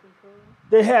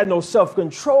 They had no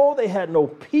self-control. They had no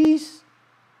peace.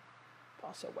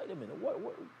 Paul said, wait a minute,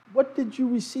 what did you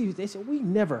receive? They said, we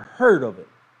never heard of it.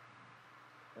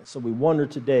 And so we wonder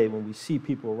today when we see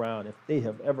people around if they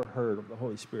have ever heard of the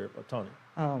Holy Spirit. But Tony.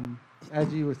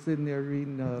 As you were sitting there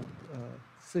reading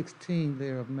 16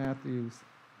 there of Matthew's,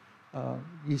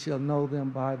 ye shall know them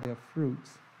by their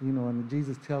fruits. You know, and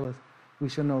Jesus tells us we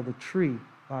shall know the tree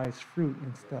by its fruit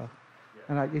and stuff.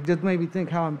 And it just made me think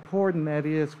how important that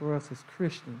is for us as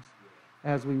Christians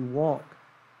as we walk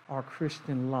our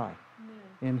Christian life.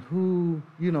 And who,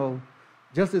 you know,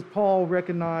 just as Paul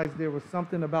recognized there was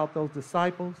something about those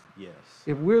disciples, Yes.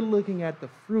 if we're looking at the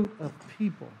fruit of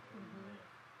people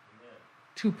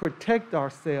to protect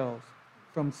ourselves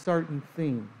from certain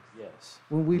things, Yes.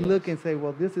 when we look and say,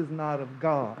 well, this is not of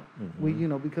God, we, you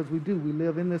know, because we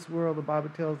live in this world. The Bible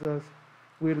tells us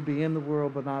we're to be in the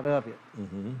world, but not of it.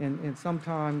 And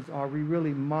sometimes are we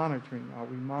really monitoring? Are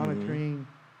we monitoring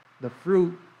the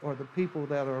fruit or the people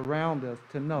that are around us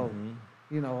to know,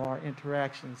 you know, our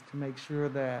interactions to make sure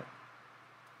that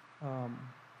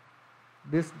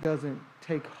this doesn't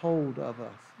take hold of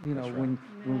us. You know,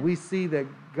 when we see that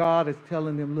God is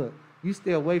telling them, look, you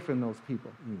stay away from those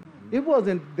people. It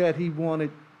wasn't that he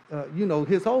wanted, you know,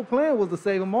 his whole plan was to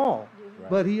save them all.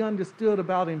 But he understood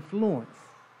about influence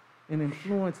and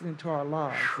influence into our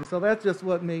lives. And so that's just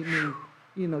what made me,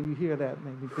 you know, you hear that,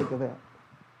 made me think of that.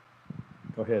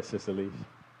 Go ahead, Sister Leash.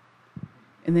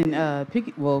 And then,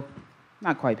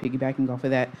 not quite piggybacking off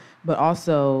of that, but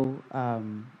also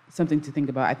something to think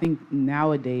about. I think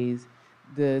nowadays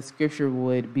the scripture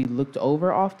would be looked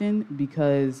over often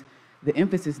because the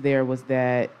emphasis there was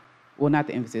that, well, not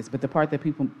the emphasis, but the part that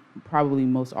people probably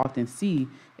most often see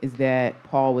is that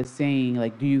Paul was saying,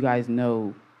 like, do you guys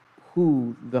know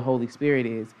who the Holy Spirit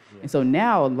is? And so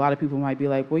now a lot of people might be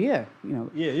like, well, yeah, you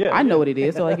know, I know what it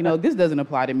is. So, like, you know, this doesn't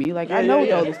apply to me. Like, I know what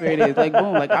the Holy Spirit is. Like,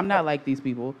 boom, like, I'm not like these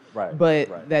people.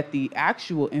 But that the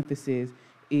actual emphasis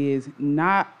is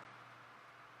not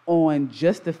on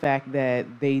just the fact that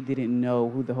they didn't know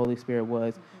who the Holy Spirit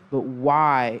was, but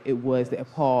why it was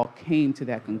that Paul came to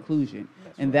that conclusion.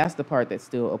 And that's the part that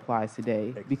still applies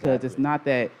today, because it's not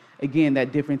that, again,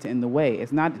 that difference in the way.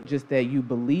 It's not just that you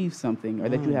believe something or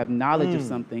that you have knowledge of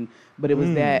something, but it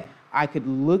was that I could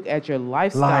look at your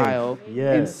lifestyle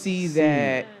and see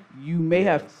that you may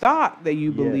have Yes. thought that you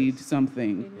Yes. believed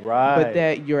something, Right. but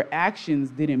that your actions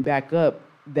didn't back up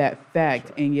that fact.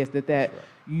 right. And yes, that That's right.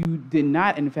 you did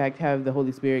not, in fact, have the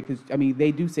Holy Spirit. Because, I mean,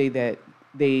 they do say that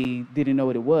they didn't know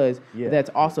what it was. Yeah. But that's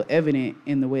also evident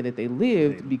in the way that they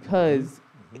lived, because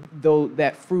though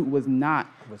that fruit was not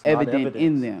Was not evident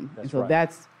in evidence. them. That's And so right.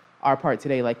 that's our part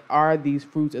today. Like, are these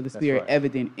fruits of the Spirit right.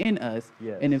 evident in us?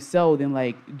 Yes. And if so, then,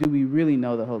 like, do we really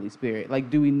know the Holy Spirit? Like,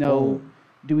 do we know Boom.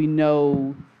 do we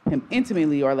know him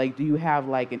intimately, or like do you have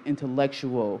like an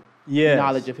intellectual Yes.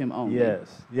 knowledge of him only?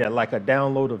 Yes. Yeah, like a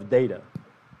download of data.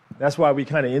 That's why we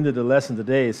kind of ended the lesson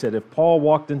today. It said if Paul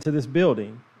walked into this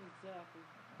building,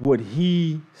 would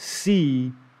he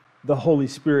see the Holy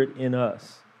Spirit in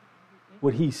us?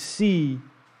 Would he see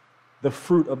the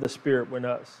fruit of the Spirit in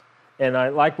us? And I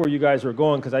like where you guys are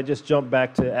going, because I just jumped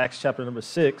back to Acts chapter number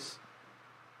 6,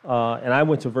 and I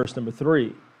went to verse number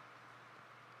 3.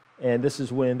 And this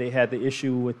is when they had the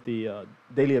issue with the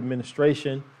daily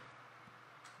administration,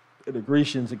 the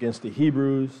Grecians against the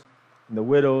Hebrews and the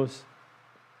widows.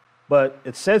 But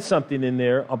it said something in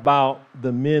there about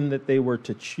the men that they were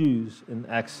to choose in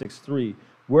Acts 6:3.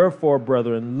 Wherefore,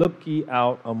 brethren, look ye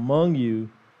out among you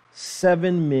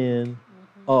 7 men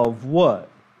of what?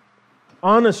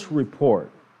 Honest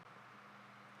report,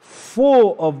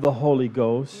 full of the Holy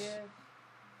Ghost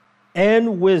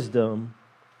and wisdom,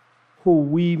 who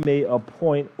we may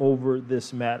appoint over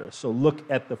this matter. So look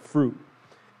at the fruit.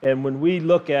 And when we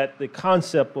look at the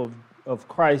concept of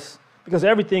Christ, because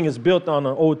everything is built on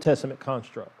an Old Testament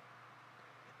construct,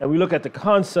 and we look at the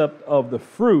concept of the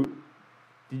fruit,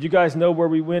 did you guys know where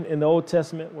we went in the Old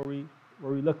Testament, where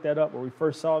we looked that up, where we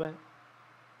first saw that?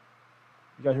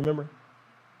 You guys remember?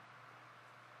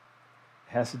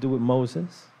 It has to do with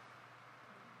Moses,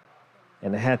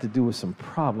 and it had to do with some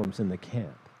problems in the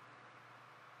camp.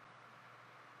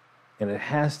 And it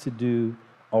has to do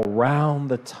around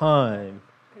the time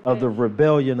of the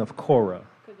rebellion of Korah.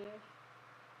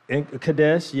 In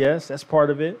Kadesh, yes, that's part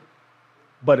of it.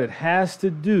 But it has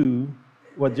to do,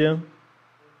 what, Jim?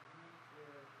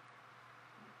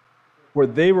 Where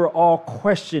they were all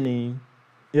questioning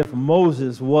if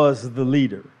Moses was the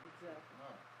leader.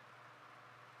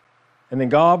 And then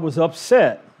God was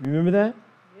upset. Remember that?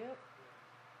 Yep.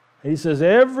 He says,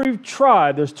 every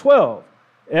tribe, there's 12.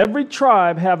 Every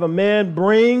tribe have a man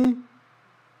bring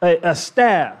a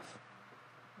staff.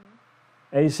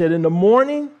 And he said, in the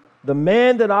morning, the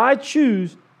man that I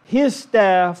choose, his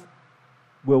staff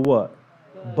will what?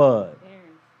 Bud.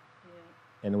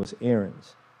 And it was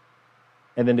Aaron's.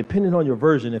 And then depending on your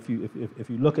version, if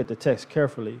you look at the text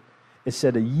carefully, it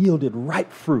said it yielded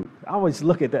ripe fruit. I always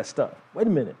look at that stuff. Wait a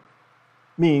minute.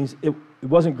 Means it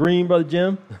wasn't green, Brother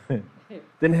Jim.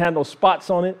 Didn't have no spots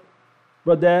on it,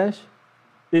 Brother Dash.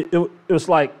 It was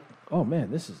like, oh man,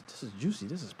 this is juicy.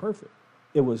 This is perfect.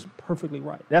 It was perfectly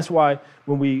right. That's why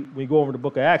when we go over the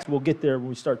book of Acts, we'll get there when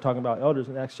we start talking about elders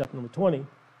in Acts chapter number 20. It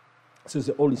says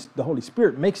the Holy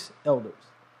Spirit makes elders.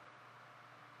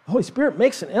 The Holy Spirit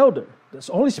makes an elder. The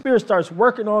Holy Spirit starts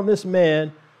working on this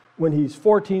man when he's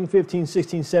 14, 15,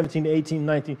 16, 17, 18,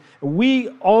 19. And we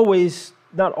always,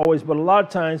 not always, but a lot of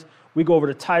times, we go over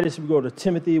to Titus, we go to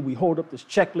Timothy, we hold up this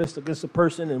checklist against a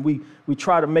person, and we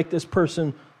try to make this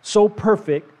person so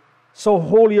perfect, so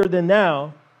holier than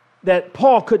thou, that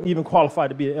Paul couldn't even qualify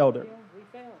to be an elder.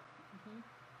 Yeah,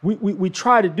 we failed. We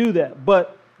try to do that,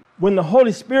 but when the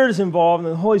Holy Spirit is involved,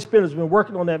 and the Holy Spirit has been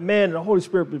working on that man, and the Holy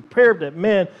Spirit prepared that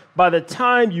man, by the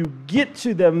time you get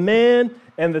to the man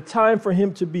and the time for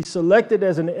him to be selected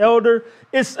as an elder,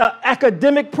 it's an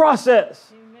academic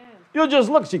process. Amen. You'll just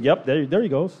look, see, yep, there he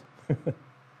goes.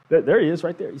 There he is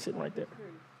right there. He's sitting right there.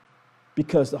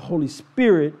 Because the Holy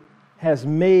Spirit has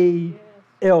made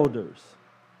elders.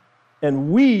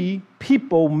 And we,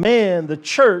 people, man, the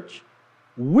church,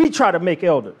 we try to make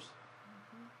elders.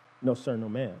 No, sir, no,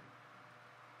 man.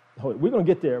 We're going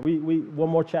to get there. We one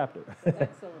more chapter.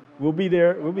 We'll be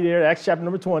there, Acts chapter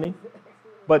number 20.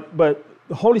 But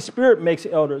the Holy Spirit makes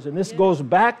elders. And this goes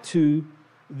back to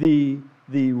the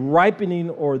ripening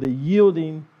or the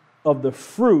yielding of the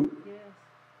fruit.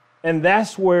 And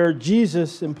that's where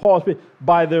Jesus and Paul speak,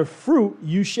 by their fruit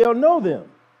you shall know them.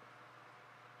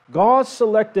 God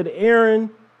selected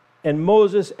Aaron and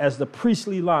Moses as the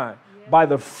priestly line. By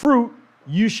the fruit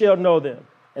you shall know them.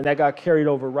 And that got carried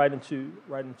over right into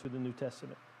the New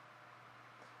Testament.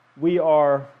 We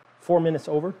are 4 minutes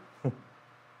over.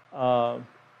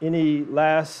 Any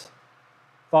last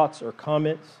thoughts or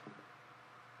comments?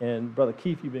 And Brother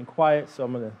Keith, you've been quiet, so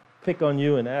I'm going to pick on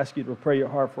you and ask you to prepare your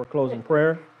heart for a closing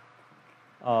prayer.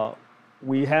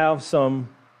 We have some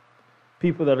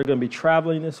people that are going to be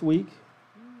traveling this week.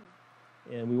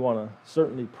 and we want to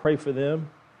certainly pray for them.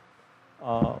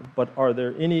 But are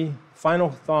there any final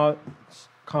thoughts,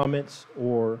 comments,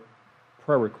 or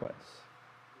prayer requests?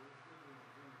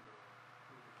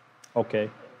 Okay.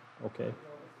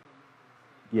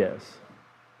 Yes.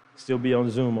 Still be on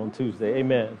Zoom on Tuesday.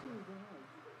 Amen.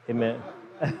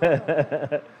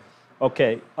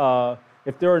 Okay.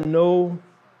 If there are no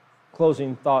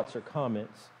closing thoughts or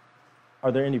comments,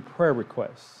 are there any prayer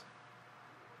requests?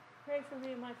 Pray for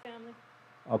me and my family.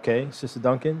 Okay. Sister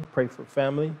Duncan, pray for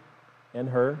family and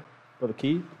her. Brother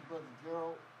Keith? Brother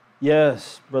Gerald.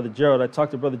 Yes, Brother Gerald. I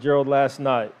talked to Brother Gerald last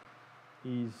night.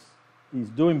 He's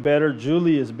doing better.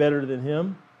 Julie is better than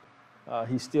him.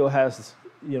 He still has,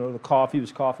 the cough. He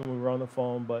was coughing when we were on the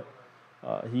phone, but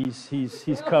he's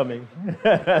coming.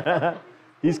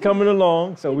 He's coming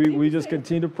along. So we just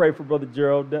continue to pray for Brother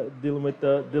Gerald dealing with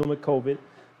COVID.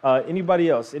 Anybody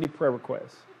else? Any prayer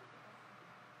requests?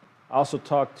 I also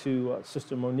talked to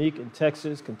Sister Monique in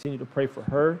Texas. Continue to pray for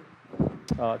her.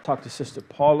 Talked to Sister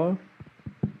Paula.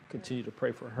 Continue to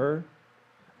pray for her.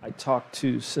 I talked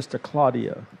to Sister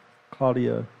Claudia.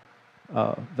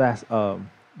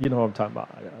 You know what I'm talking about.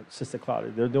 Sister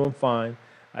Claudia. They're doing fine.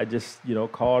 I just,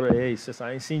 called her. Hey, sis,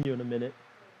 I ain't seen you in a minute.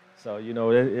 So,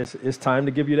 it's time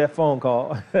to give you that phone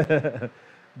call.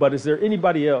 But is there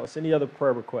anybody else? Any other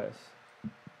prayer requests?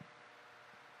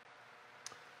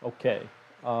 Okay.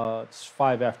 It's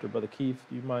 5 after. Brother Keith,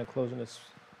 do you mind closing this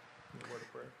word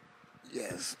of prayer?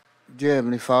 Yes. Dear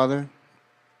Heavenly Father,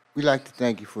 we'd like to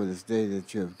thank you for this day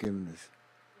that you have given us.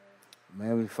 My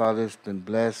Heavenly Father, it's been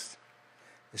blessed.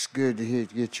 It's good to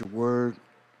get your word,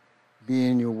 be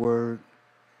in your word.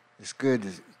 It's good to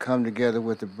come together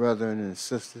with the brethren and the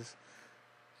sisters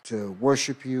to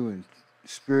worship you in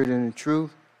spirit and in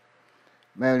truth.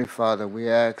 My Heavenly Father, we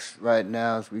ask right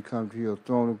now as we come to your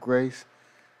throne of grace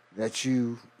that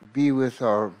you be with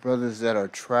our brothers that are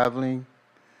traveling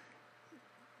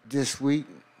this week.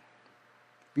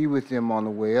 Be with them on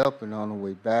the way up and on the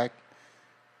way back,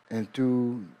 and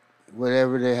through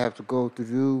whatever they have to go to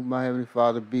do, my Heavenly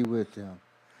Father, be with them.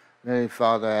 My Heavenly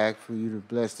Father, I ask for you to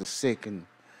bless the sick and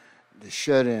the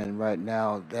shut-in right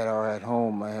now that are at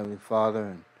home, my Heavenly Father,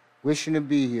 and wishing to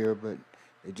be here, but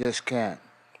they just can't.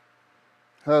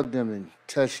 Hug them and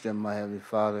touch them, my Heavenly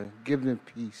Father. Give them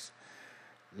peace.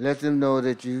 Let them know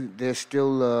that they're still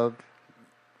loved.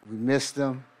 We miss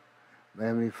them. My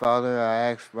Heavenly Father,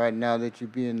 I ask right now that you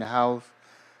be in the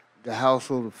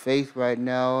household of faith right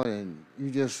now, and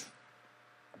you just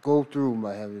go through,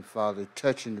 my Heavenly Father,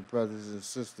 touching the brothers and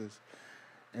sisters,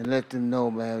 and let them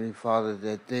know, my Heavenly Father,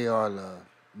 that they are loved.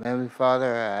 My Heavenly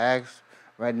Father, I ask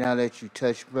right now that you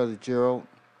touch Brother Gerald.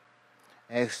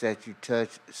 Ask that you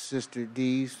touch Sister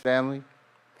Dee's family.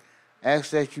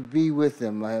 Ask that you be with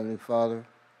them, my Heavenly Father.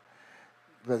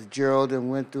 Brother Gerald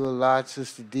went through a lot.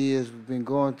 Sister Dee has been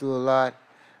going through a lot.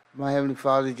 My Heavenly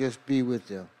Father, just be with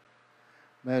them.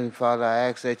 My Heavenly Father, I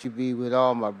ask that you be with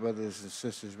all my brothers and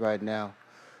sisters right now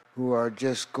who are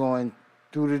just going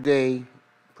through the day,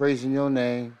 praising your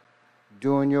name,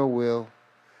 doing your will,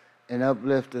 and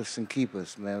uplift us and keep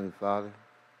us, my Heavenly Father.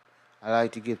 I'd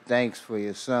like to give thanks for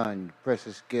your Son, the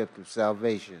precious gift of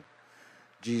salvation,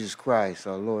 Jesus Christ,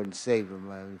 our Lord and Savior,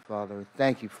 my Heavenly Father.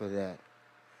 Thank you for that.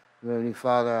 Heavenly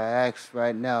Father, I ask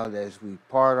right now that as we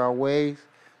part our ways,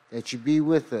 that you be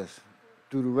with us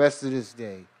through the rest of this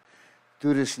day,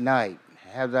 through this night.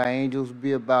 Have thy angels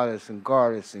be about us and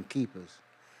guard us and keep us.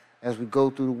 As we go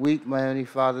through the week, my Heavenly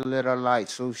Father, let our light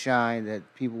so shine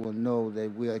that people will know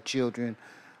that we are children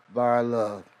by our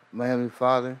love. My Heavenly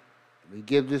Father, we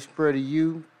give this prayer to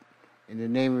you in the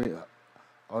name of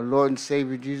our Lord and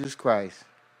Savior Jesus Christ.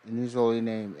 In his holy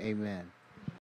name, amen.